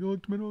Mike's like, you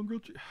like tomato and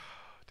grilled cheese?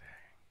 Oh, dang.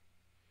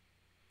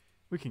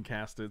 We can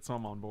cast it, so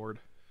I'm on board.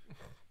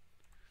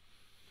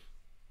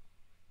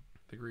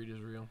 The greed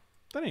is real.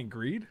 That ain't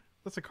greed.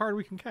 That's a card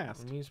we can I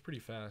cast. mean, he's pretty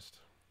fast.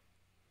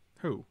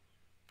 Who?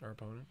 Our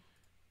opponent.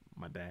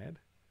 My dad?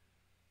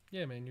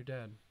 Yeah, man, your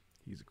dad.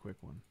 He's a quick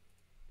one.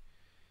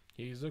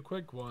 He's a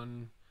quick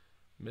one.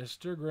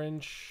 Mr.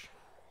 Grinch.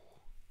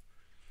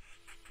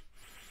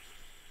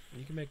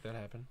 You can make that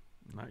happen.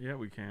 Not yet,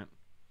 we can't.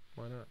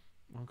 Why not?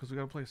 Well, because we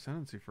got to play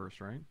Ascendancy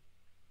first, right?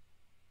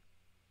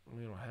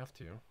 We don't have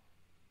to.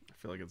 I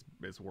feel like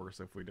it's worse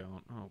if we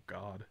don't. Oh,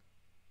 God.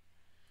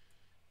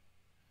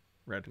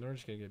 Red. They're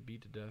just going to get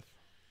beat to death.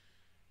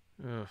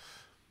 Ugh.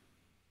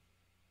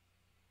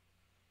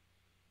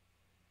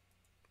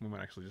 We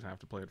might actually just have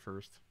to play it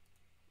first.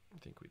 I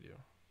think we do.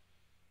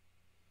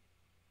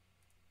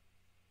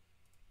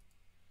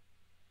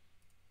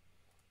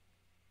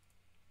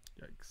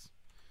 Yikes.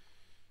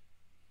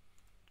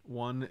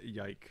 One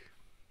yike.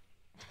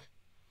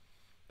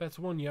 That's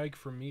one yike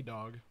from me,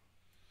 dog.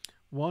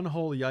 One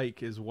whole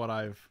yike is what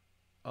I've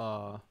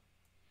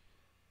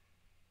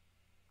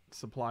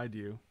supplied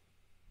you.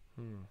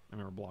 I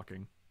mean, we're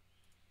blocking.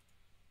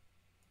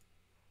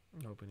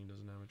 I'm hoping he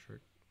doesn't have a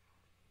trick.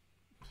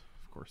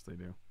 Of course they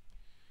do.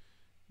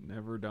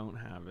 Never don't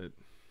have it.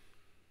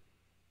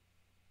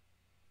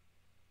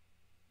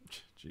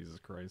 Jesus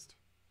Christ.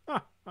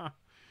 Oh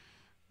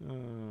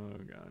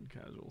god,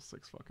 casual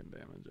 6 fucking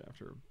damage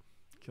after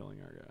killing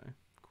our guy.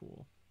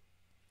 Cool.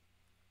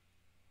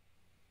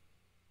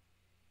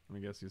 Let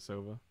me guess,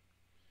 Yasova.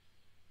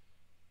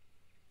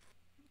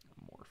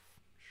 Morph,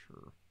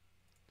 sure.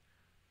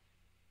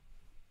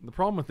 The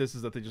problem with this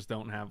is that they just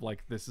don't have,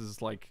 like, this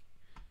is like...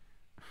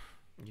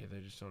 Yeah, they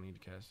just don't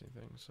need to cast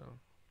anything, so...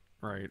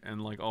 Right,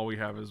 and like all we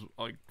have is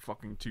like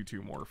fucking 2/2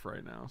 morph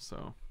right now,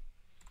 so...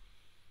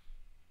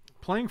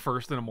 Playing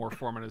first in a morph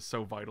format is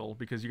so vital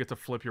because you get to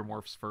flip your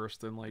morphs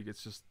first, and like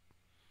it's just...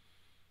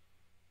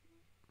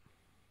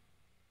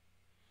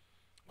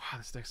 Wow,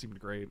 this deck seemed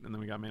great. And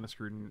then we got mana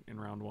screwed in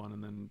round 1,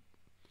 and then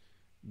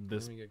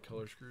this... Then we get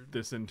color screwed.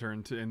 This in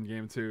turn to in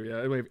game 2.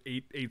 Yeah, we have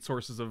eight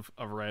sources of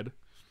red.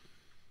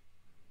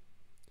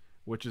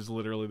 Which is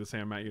literally the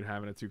same amount you'd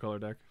have in a 2-color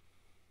deck.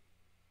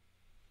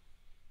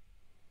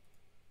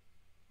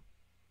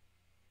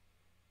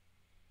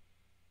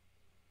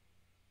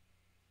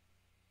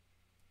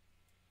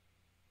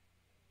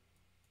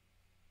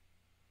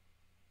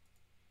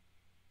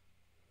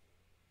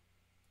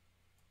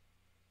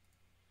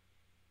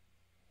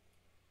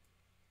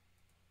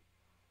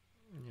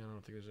 Yeah, I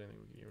don't think there's anything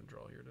we can even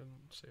draw here to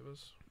save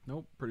us.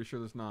 Nope, pretty sure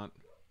there's not.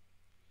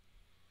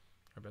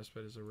 Our best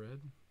bet is a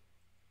red.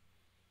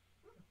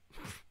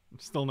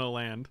 Still no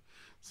land,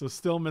 so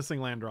still missing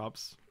land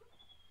drops.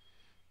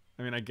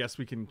 I mean, I guess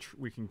we can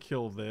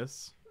kill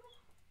this.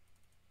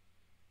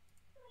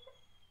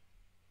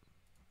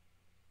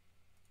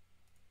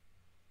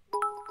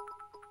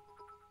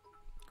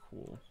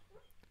 Cool.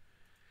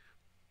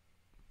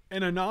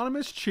 An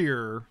anonymous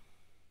cheer.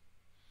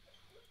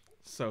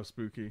 So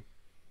spooky.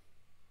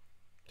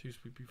 Too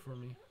spooky for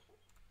me.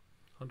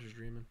 Hunter's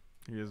dreaming.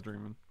 He is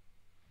dreaming.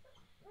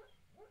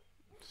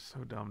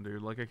 So dumb,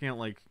 dude. Like, I can't,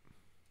 like...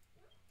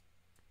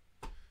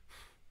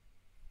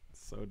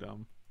 So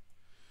dumb.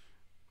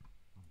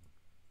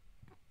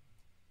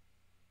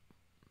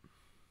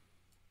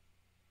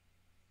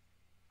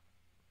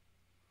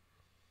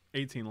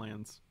 $18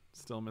 lands.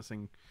 Still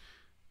missing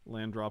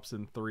land drops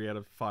in 3 out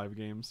of 5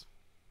 games.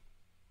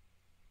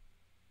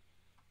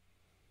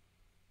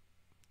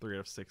 3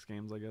 out of 6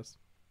 games, I guess.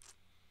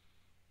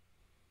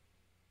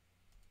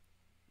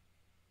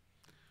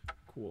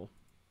 Cool.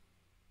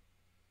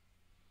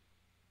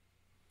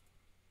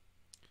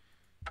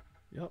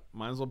 Yep,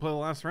 might as well play the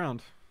last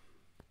round.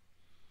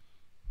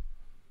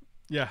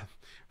 Yeah.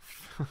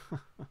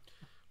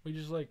 We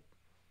just like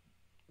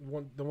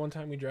the one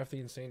time we draft the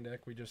insane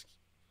deck, we just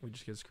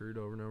get screwed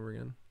over and over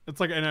again. It's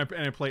like, and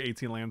I play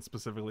 18 lands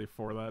specifically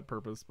for that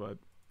purpose, but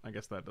I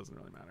guess that doesn't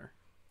really matter.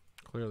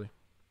 Clearly.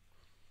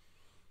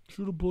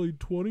 Should have played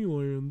 20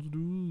 lands,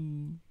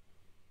 dude.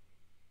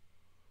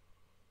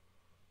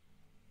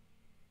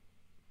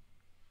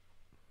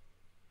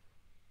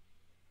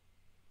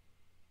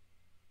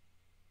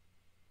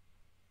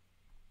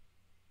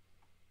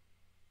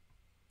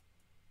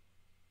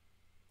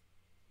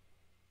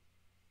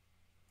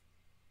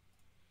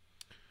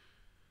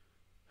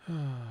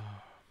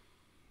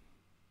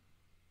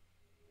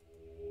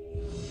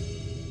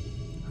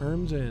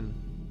 Herm's in.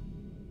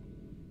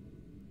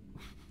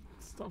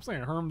 Stop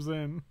saying Herm's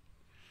in.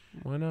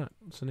 Why not?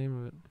 What's the name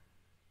of it?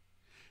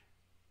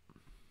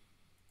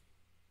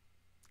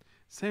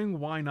 Saying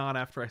why not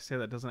after I say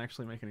that doesn't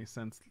actually make any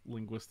sense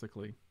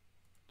linguistically.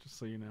 Just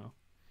so you know.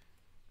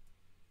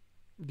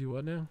 Do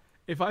what now?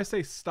 If I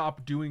say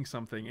stop doing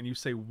something and you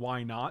say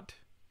why not,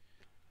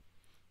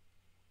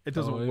 it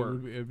doesn't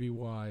work. It would be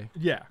why.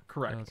 Yeah,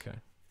 correct. Okay.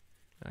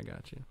 I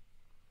got you.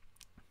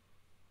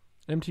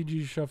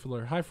 MTG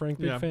Shuffler. Hi, Frank.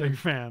 Big fan. Big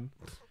fan.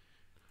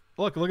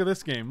 Look at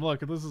this game. Look,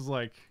 this is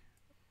like...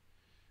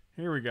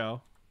 Here we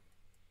go.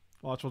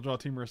 Watch, we'll draw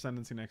Teamer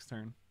Ascendancy next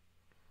turn.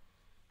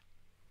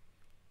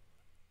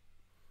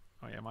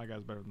 Oh yeah, my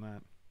guy's better than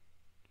that.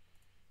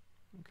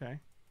 Okay.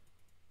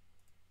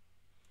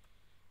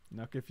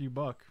 Nuck if you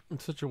buck.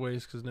 It's such a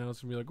waste because now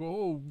it's going to be like,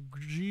 oh,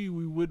 gee,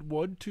 we would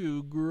want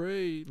to.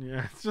 Great.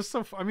 Yeah, it's just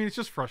so... I mean, it's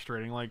just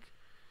frustrating. Like...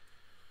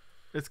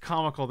 It's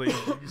comical that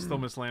you still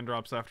miss land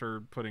drops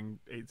after putting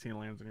 18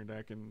 lands in your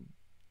deck, and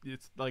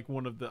it's like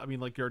one of the... I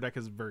mean, like, your deck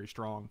is very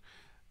strong.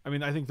 I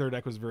mean, I think their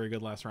deck was very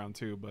good last round,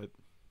 too, but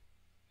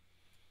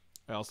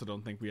I also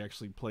don't think we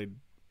actually played...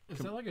 Is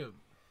that like a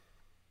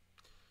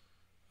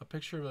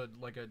picture of a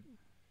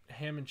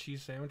ham and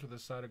cheese sandwich with a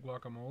side of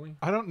guacamole?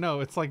 I don't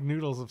know. It's like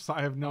noodles of...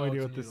 I have no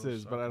idea it's what this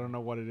noodles, is, but I okay. don't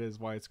know what it is,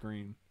 why it's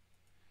green.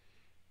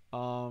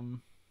 I'll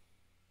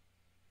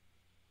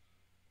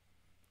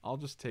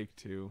just take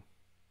 2.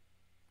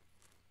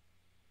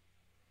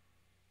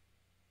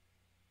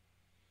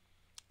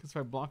 Because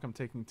Because if I block, I'm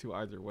taking 2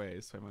 either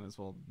way, so I might as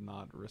well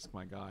not risk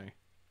my guy.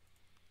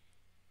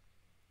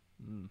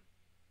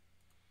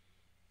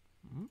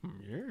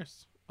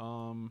 Yes.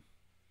 Yeah,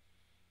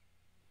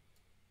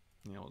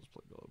 we'll just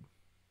play Globe.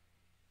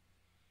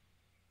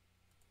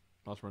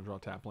 I'll just run draw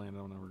tap land. I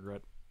don't want to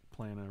regret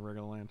playing a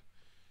regular land.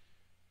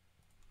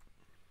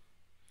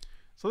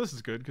 So this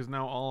is good because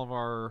now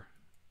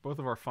both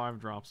of our 5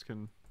 drops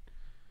can.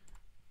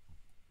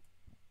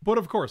 But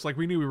of course, like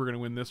we knew we were going to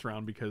win this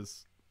round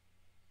because,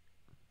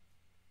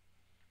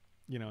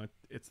 you know,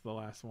 it's the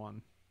last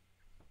one.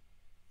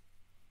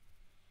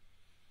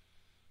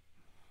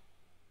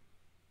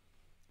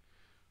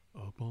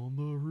 Up on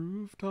the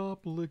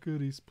rooftop,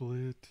 lickety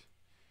split.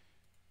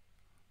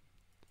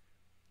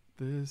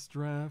 This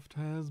draft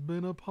has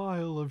been a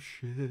pile of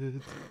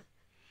shit.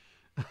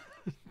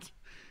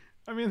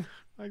 I mean,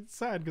 it's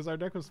sad because our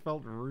deck was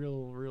felt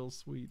real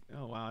sweet.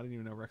 Oh wow, I didn't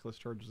even know Reckless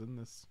Charge was in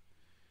this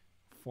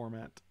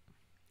format.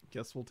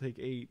 Guess we'll take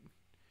 8.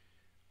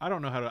 I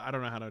don't know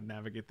how to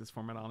navigate this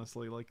format,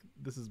 honestly. Like,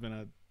 this has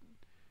been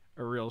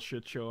a real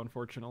shit show,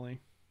 unfortunately.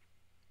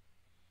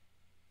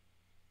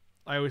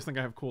 I always think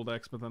I have cool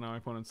decks, but then my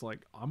opponent's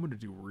like, I'm going to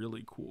do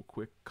really cool,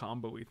 quick,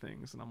 combo-y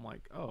things. And I'm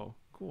like, oh,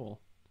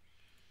 cool.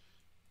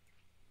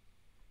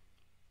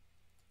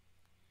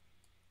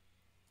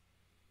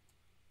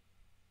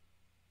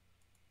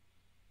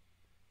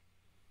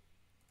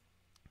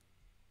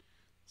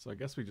 So I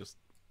guess we just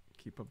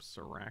keep up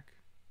Serac.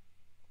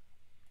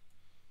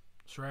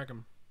 Serac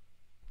him.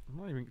 I'm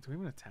not even... Do we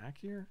even attack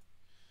here?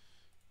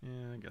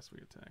 Yeah, I guess we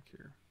attack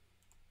here.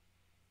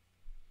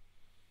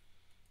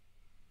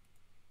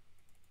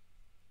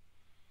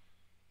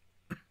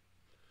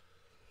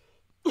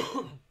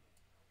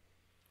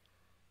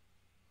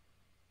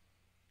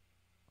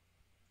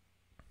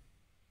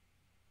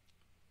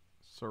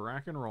 So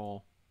rack and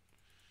roll.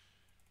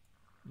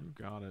 You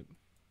got it.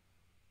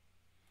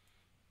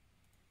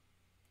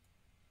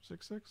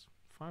 6-6?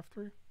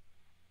 5-3?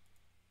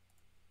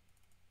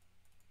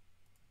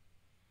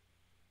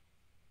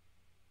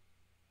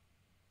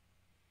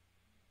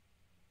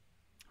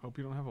 Hope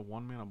you don't have a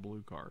 1-mana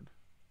blue card.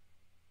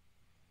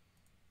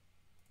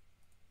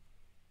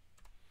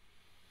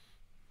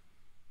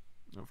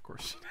 Of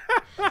course.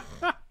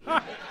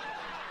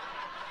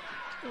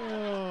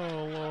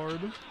 Oh,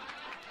 Lord.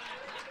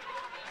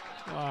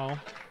 Wow.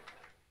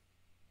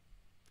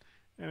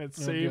 And it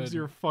saves good.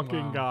 your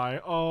fucking Wow. guy.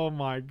 Oh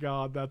my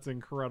god, that's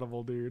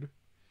incredible, dude.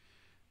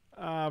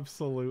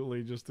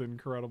 Absolutely just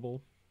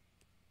incredible.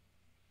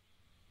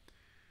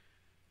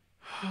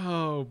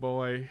 Oh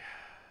boy.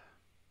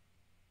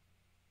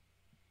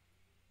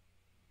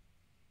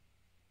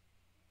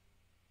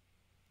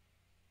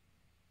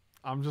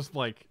 I'm just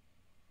like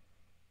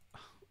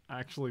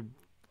actually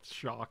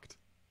shocked.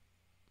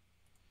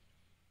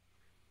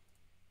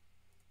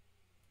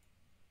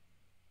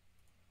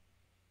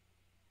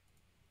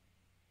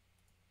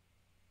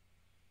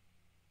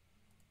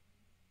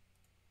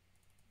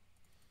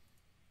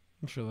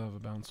 I'm sure they'll have a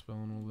bounce spell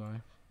and we'll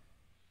die.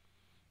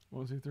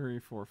 1, 2, 3,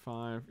 4,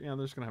 5. Yeah,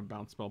 they're just gonna have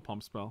bounce spell,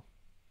 pump spell.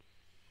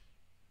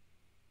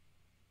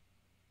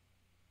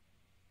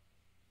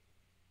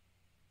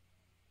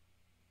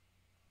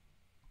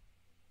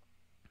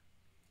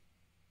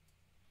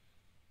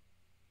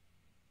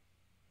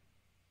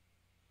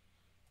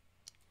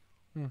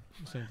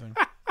 Same thing.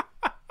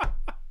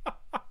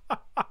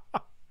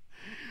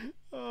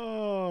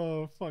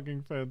 Oh,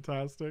 fucking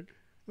fantastic.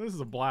 This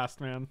is a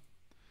blast, man.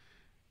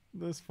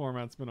 This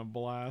format's been a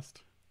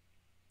blast.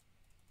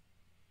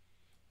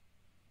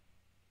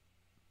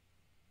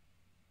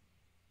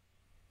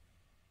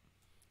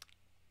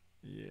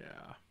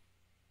 Yeah.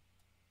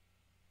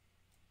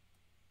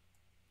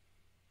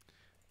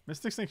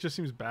 Mystic Snake just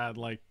seems bad.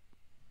 Like,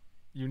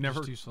 you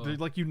never, too slow.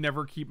 like, you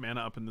never keep mana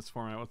up in this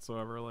format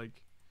whatsoever.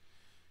 Like,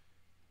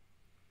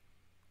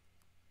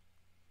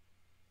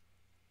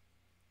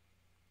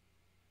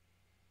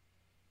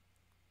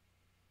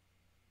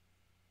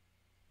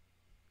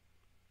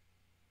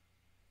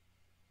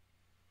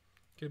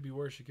 Could be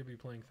worse. You could be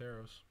playing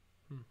Theros.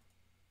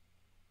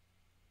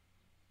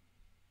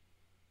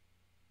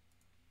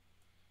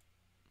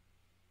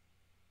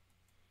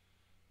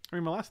 I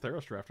mean, my last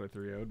Theros draft I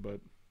 3-0'd, but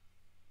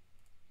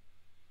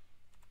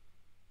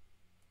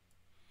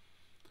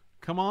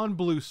come on,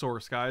 blue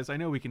source, guys. I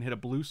know we can hit a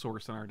blue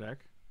source in our deck.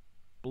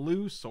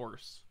 Blue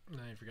source.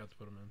 Nah, you forgot to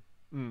put them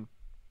in.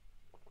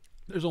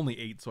 There's only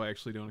 8, so I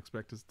actually don't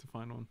expect us to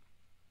find one.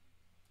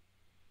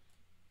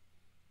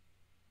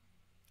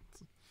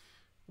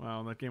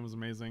 Wow, that game was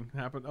amazing.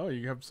 Happened. Oh,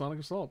 you have Sonic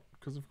Assault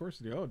because of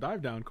course you do. Oh,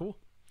 dive down. Cool.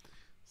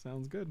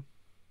 Sounds good.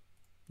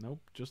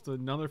 Nope. Just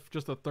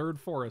a third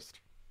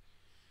forest.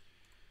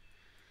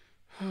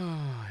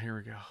 Here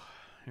we go.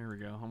 Here we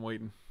go. I'm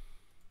waiting.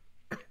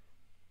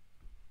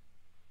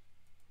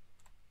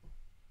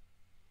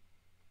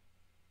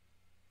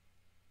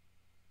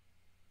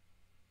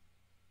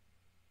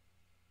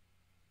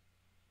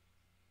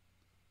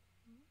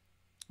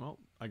 Well,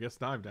 I guess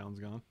dive down's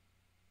gone.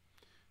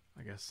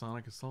 I guess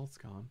Sonic Assault's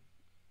gone.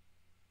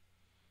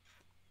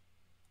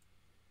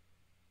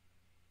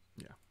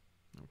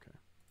 Okay.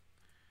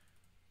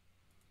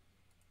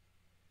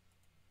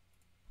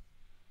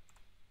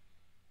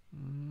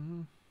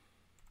 Mm-hmm.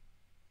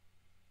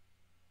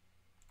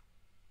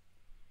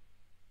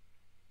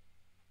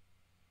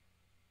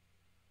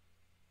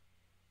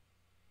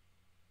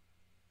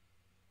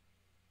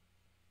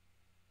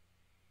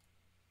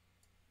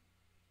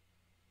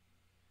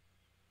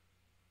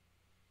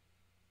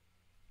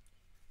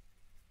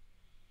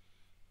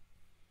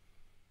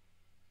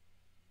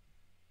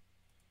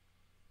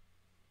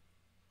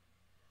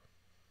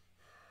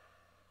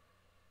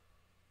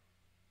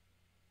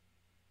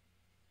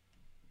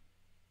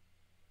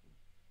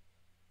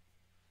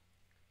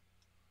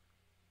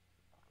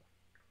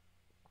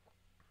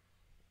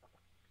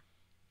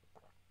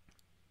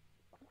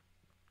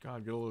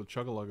 God, get a little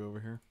chug-a-lug over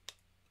here.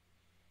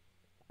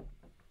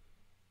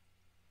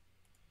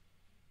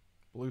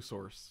 Blue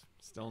source.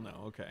 Still no.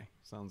 Okay.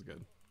 Sounds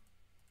good.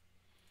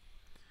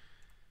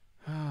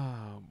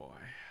 Oh, boy.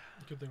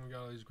 Good thing we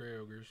got all these gray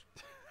ogres.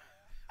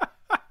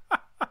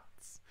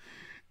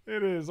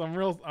 It is. I'm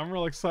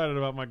real excited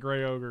about my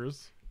gray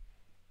ogres.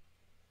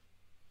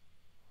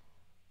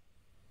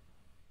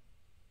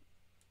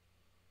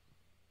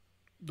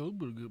 Those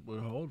would get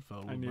my hard fell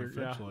I with my knew,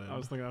 yeah, fetch land. I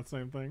was thinking that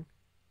same thing.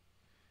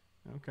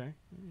 Okay,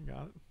 you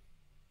got it.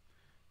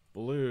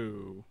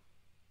 Blue.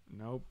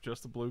 Nope,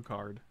 just a blue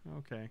card.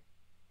 Okay.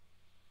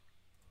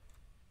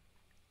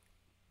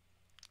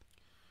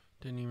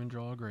 Didn't even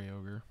draw a gray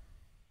ogre.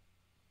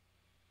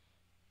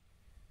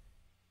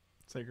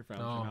 Sacred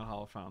Fountain, Oh. not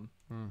Hollow Fountain.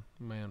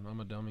 Man, I'm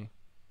a dummy.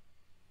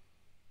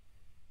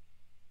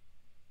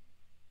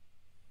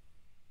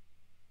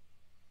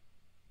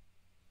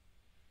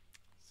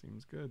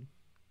 Seems good.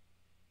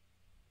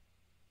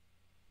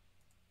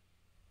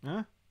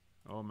 Huh?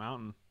 Oh, a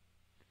mountain.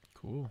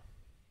 Cool.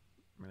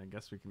 I mean, I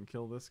guess we can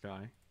kill this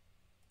guy.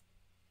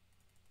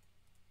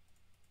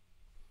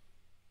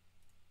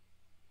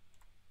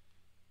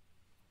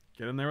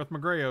 Get in there with my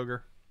gray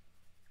ogre.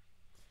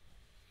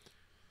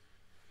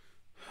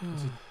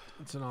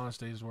 It's an honest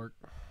day's work.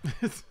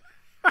 It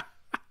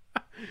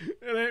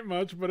ain't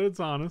much, but it's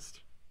honest.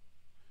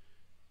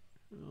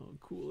 Oh,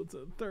 cool. It's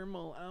a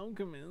thermal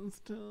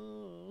alchemist.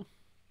 Oh.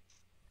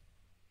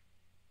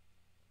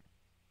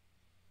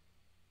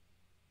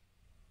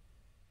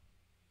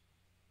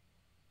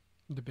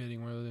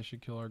 Debating whether they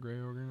should kill our gray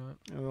ogre or not.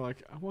 And they're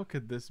like, what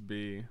could this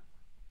be?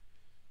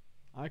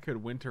 I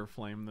could winter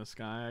flame this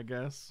guy, I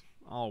guess.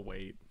 I'll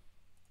wait.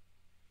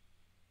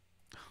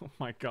 Oh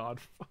my god.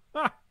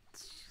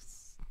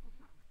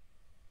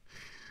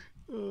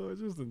 It's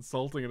just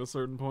insulting at a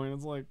certain point.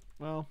 It's like,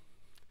 well,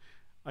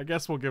 I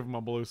guess we'll give him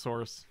a blue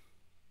source.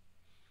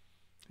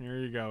 Here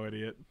you go,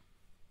 idiot.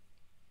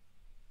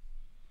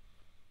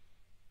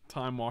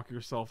 Time walk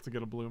yourself to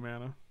get a blue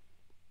mana.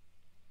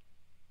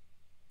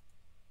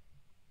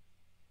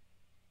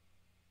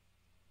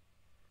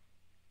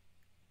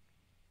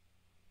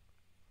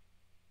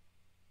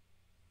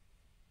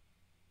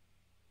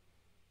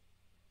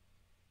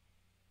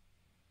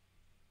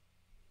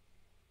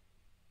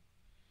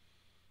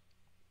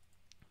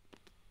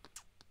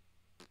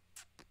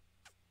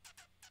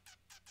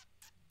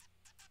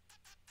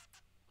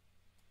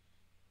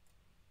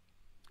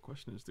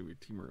 Question is, do we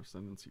Temur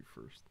Ascendancy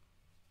first?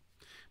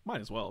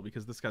 Might as well,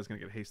 because this guy's gonna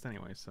get haste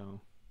anyway,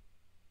 so.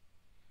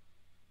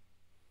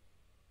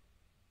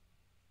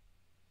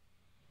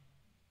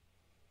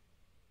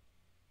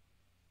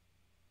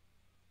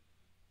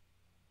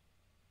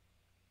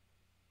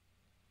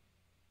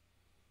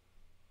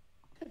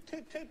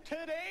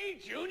 Today,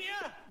 Junior?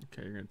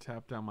 Okay, you're gonna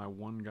tap down my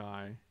one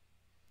guy.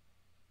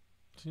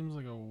 Seems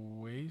like a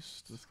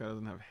waste. This guy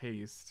doesn't have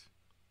haste.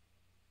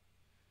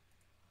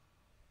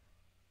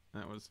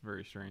 That was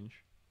very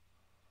strange.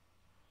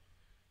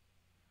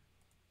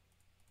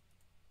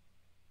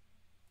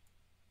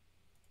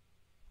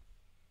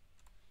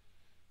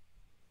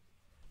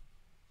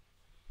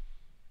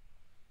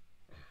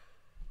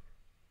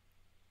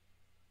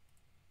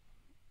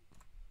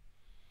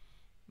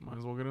 Might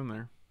as well get in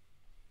there.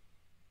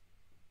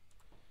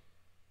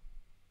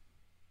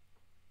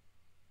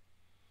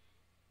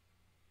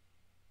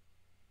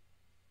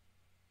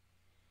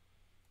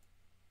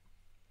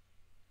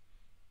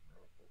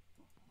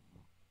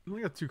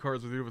 We got two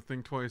cards with you, a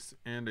Think Twice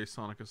and a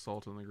Sonic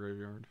Assault in the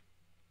graveyard.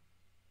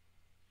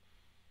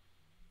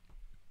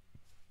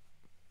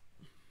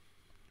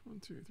 One,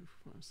 two, three,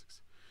 four, five,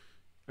 six.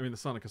 I mean, the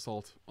Sonic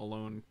Assault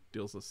alone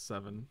deals us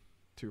 7.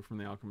 2 from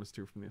the Alchemist,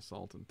 2 from the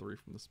Assault, and 3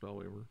 from the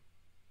Spellweaver.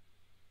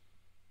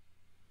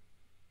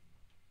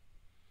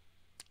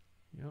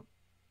 Yep.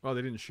 Oh,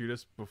 they didn't shoot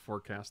us before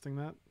casting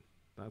that?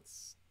 That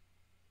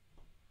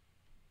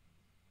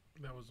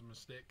was a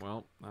mistake.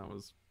 Well, that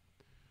was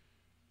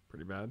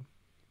pretty bad.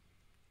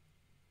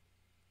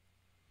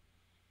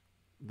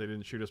 They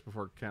didn't shoot us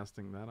before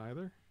casting that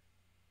either?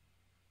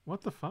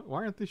 What the fuck?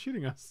 Why aren't they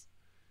shooting us?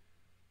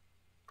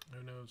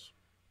 Who knows?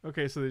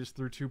 Okay, so they just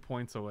threw 2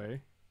 points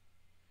away.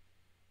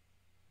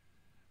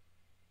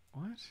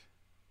 What?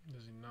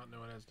 Does he not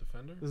know it has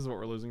defender? This is what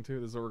we're losing to?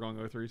 This is what we're going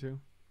 0-3 to?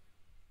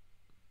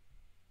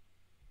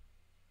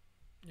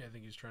 Yeah, I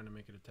think he's trying to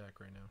make it attack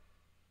right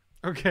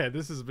now. Okay,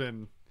 this has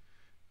been...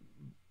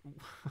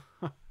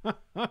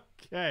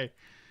 Okay.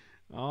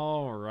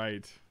 All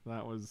right.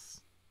 That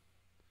was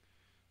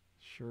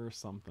sure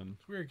something.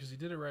 It's weird because he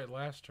did it right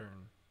last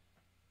turn.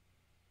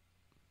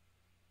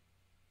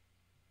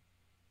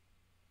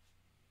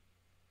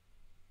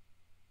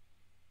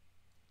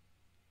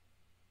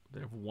 They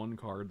have one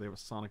card. They have a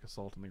Sonic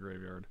Assault in the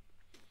graveyard.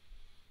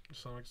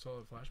 Sonic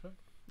Solid Flashback?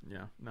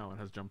 Yeah. No, it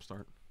has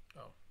Jumpstart.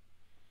 Oh.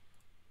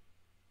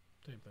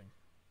 Same thing.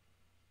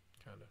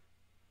 Kinda.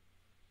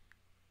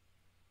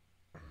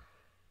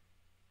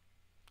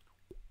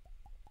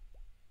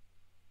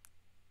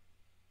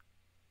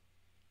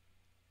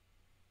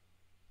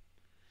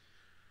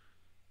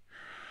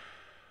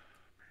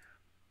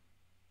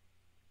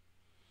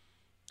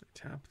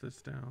 Tap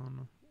this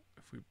down.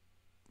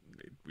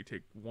 If we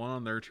take 1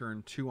 on their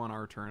turn, 2 on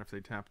our turn. If they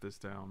tap this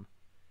down,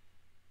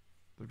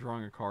 they're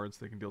drawing a card,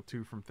 so they can deal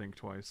 2 from Think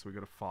Twice. So we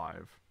go to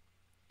 5.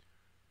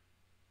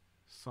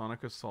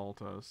 Sonic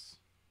Assault us.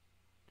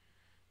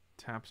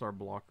 Taps our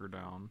blocker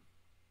down.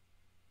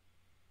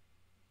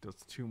 Does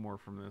 2 more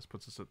from this.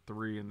 Puts us at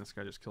 3, and this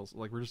guy just kills.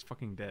 Like, we're just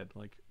fucking dead.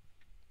 Like.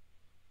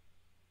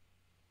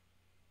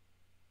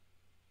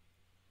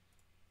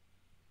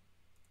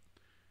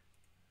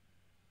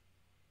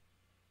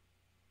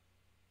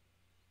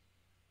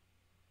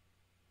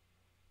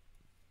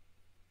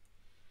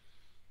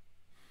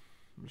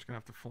 I'm just gonna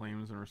have to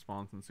Flames in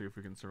response and see if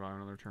we can survive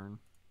another turn.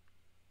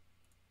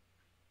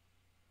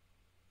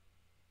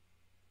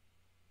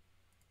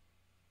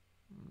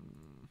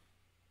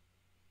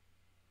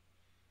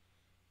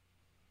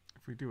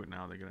 If we do it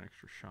now, they get an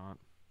extra shot.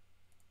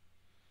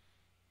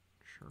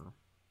 Sure.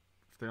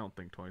 If they don't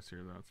think twice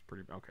here, that's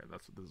pretty... Okay,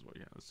 this is what...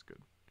 Yeah, this is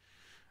good.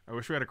 I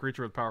wish we had a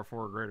creature with power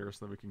 4 or greater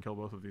so that we can kill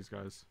both of these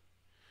guys.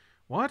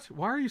 What?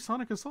 Why are you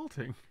Sonic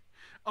Assaulting?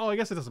 Oh, I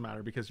guess it doesn't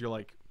matter because you're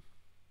like...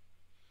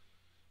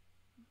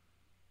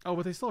 Oh,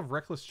 but they still have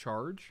Reckless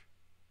Charge?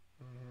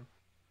 Mm-hmm.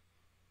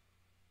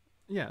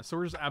 Yeah, so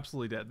we're just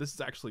absolutely dead. This is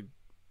actually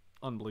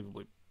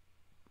unbelievably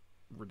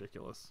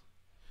ridiculous.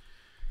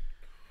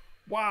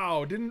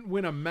 Wow, didn't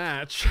win a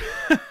match.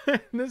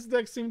 This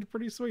deck seemed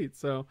pretty sweet,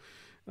 so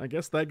I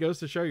guess that goes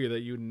to show you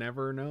that you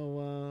never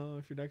know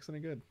if your deck's any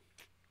good.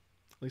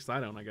 At least I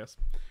don't, I guess.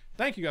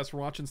 Thank you guys for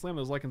watching. Slam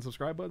those like and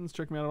subscribe buttons.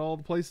 Check me out at all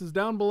the places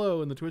down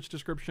below in the Twitch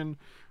description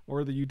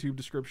or the YouTube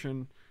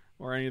description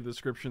or any of the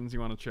descriptions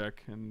you want to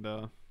check. And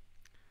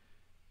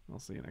I'll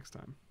see you next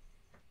time.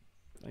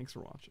 Thanks for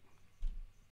watching.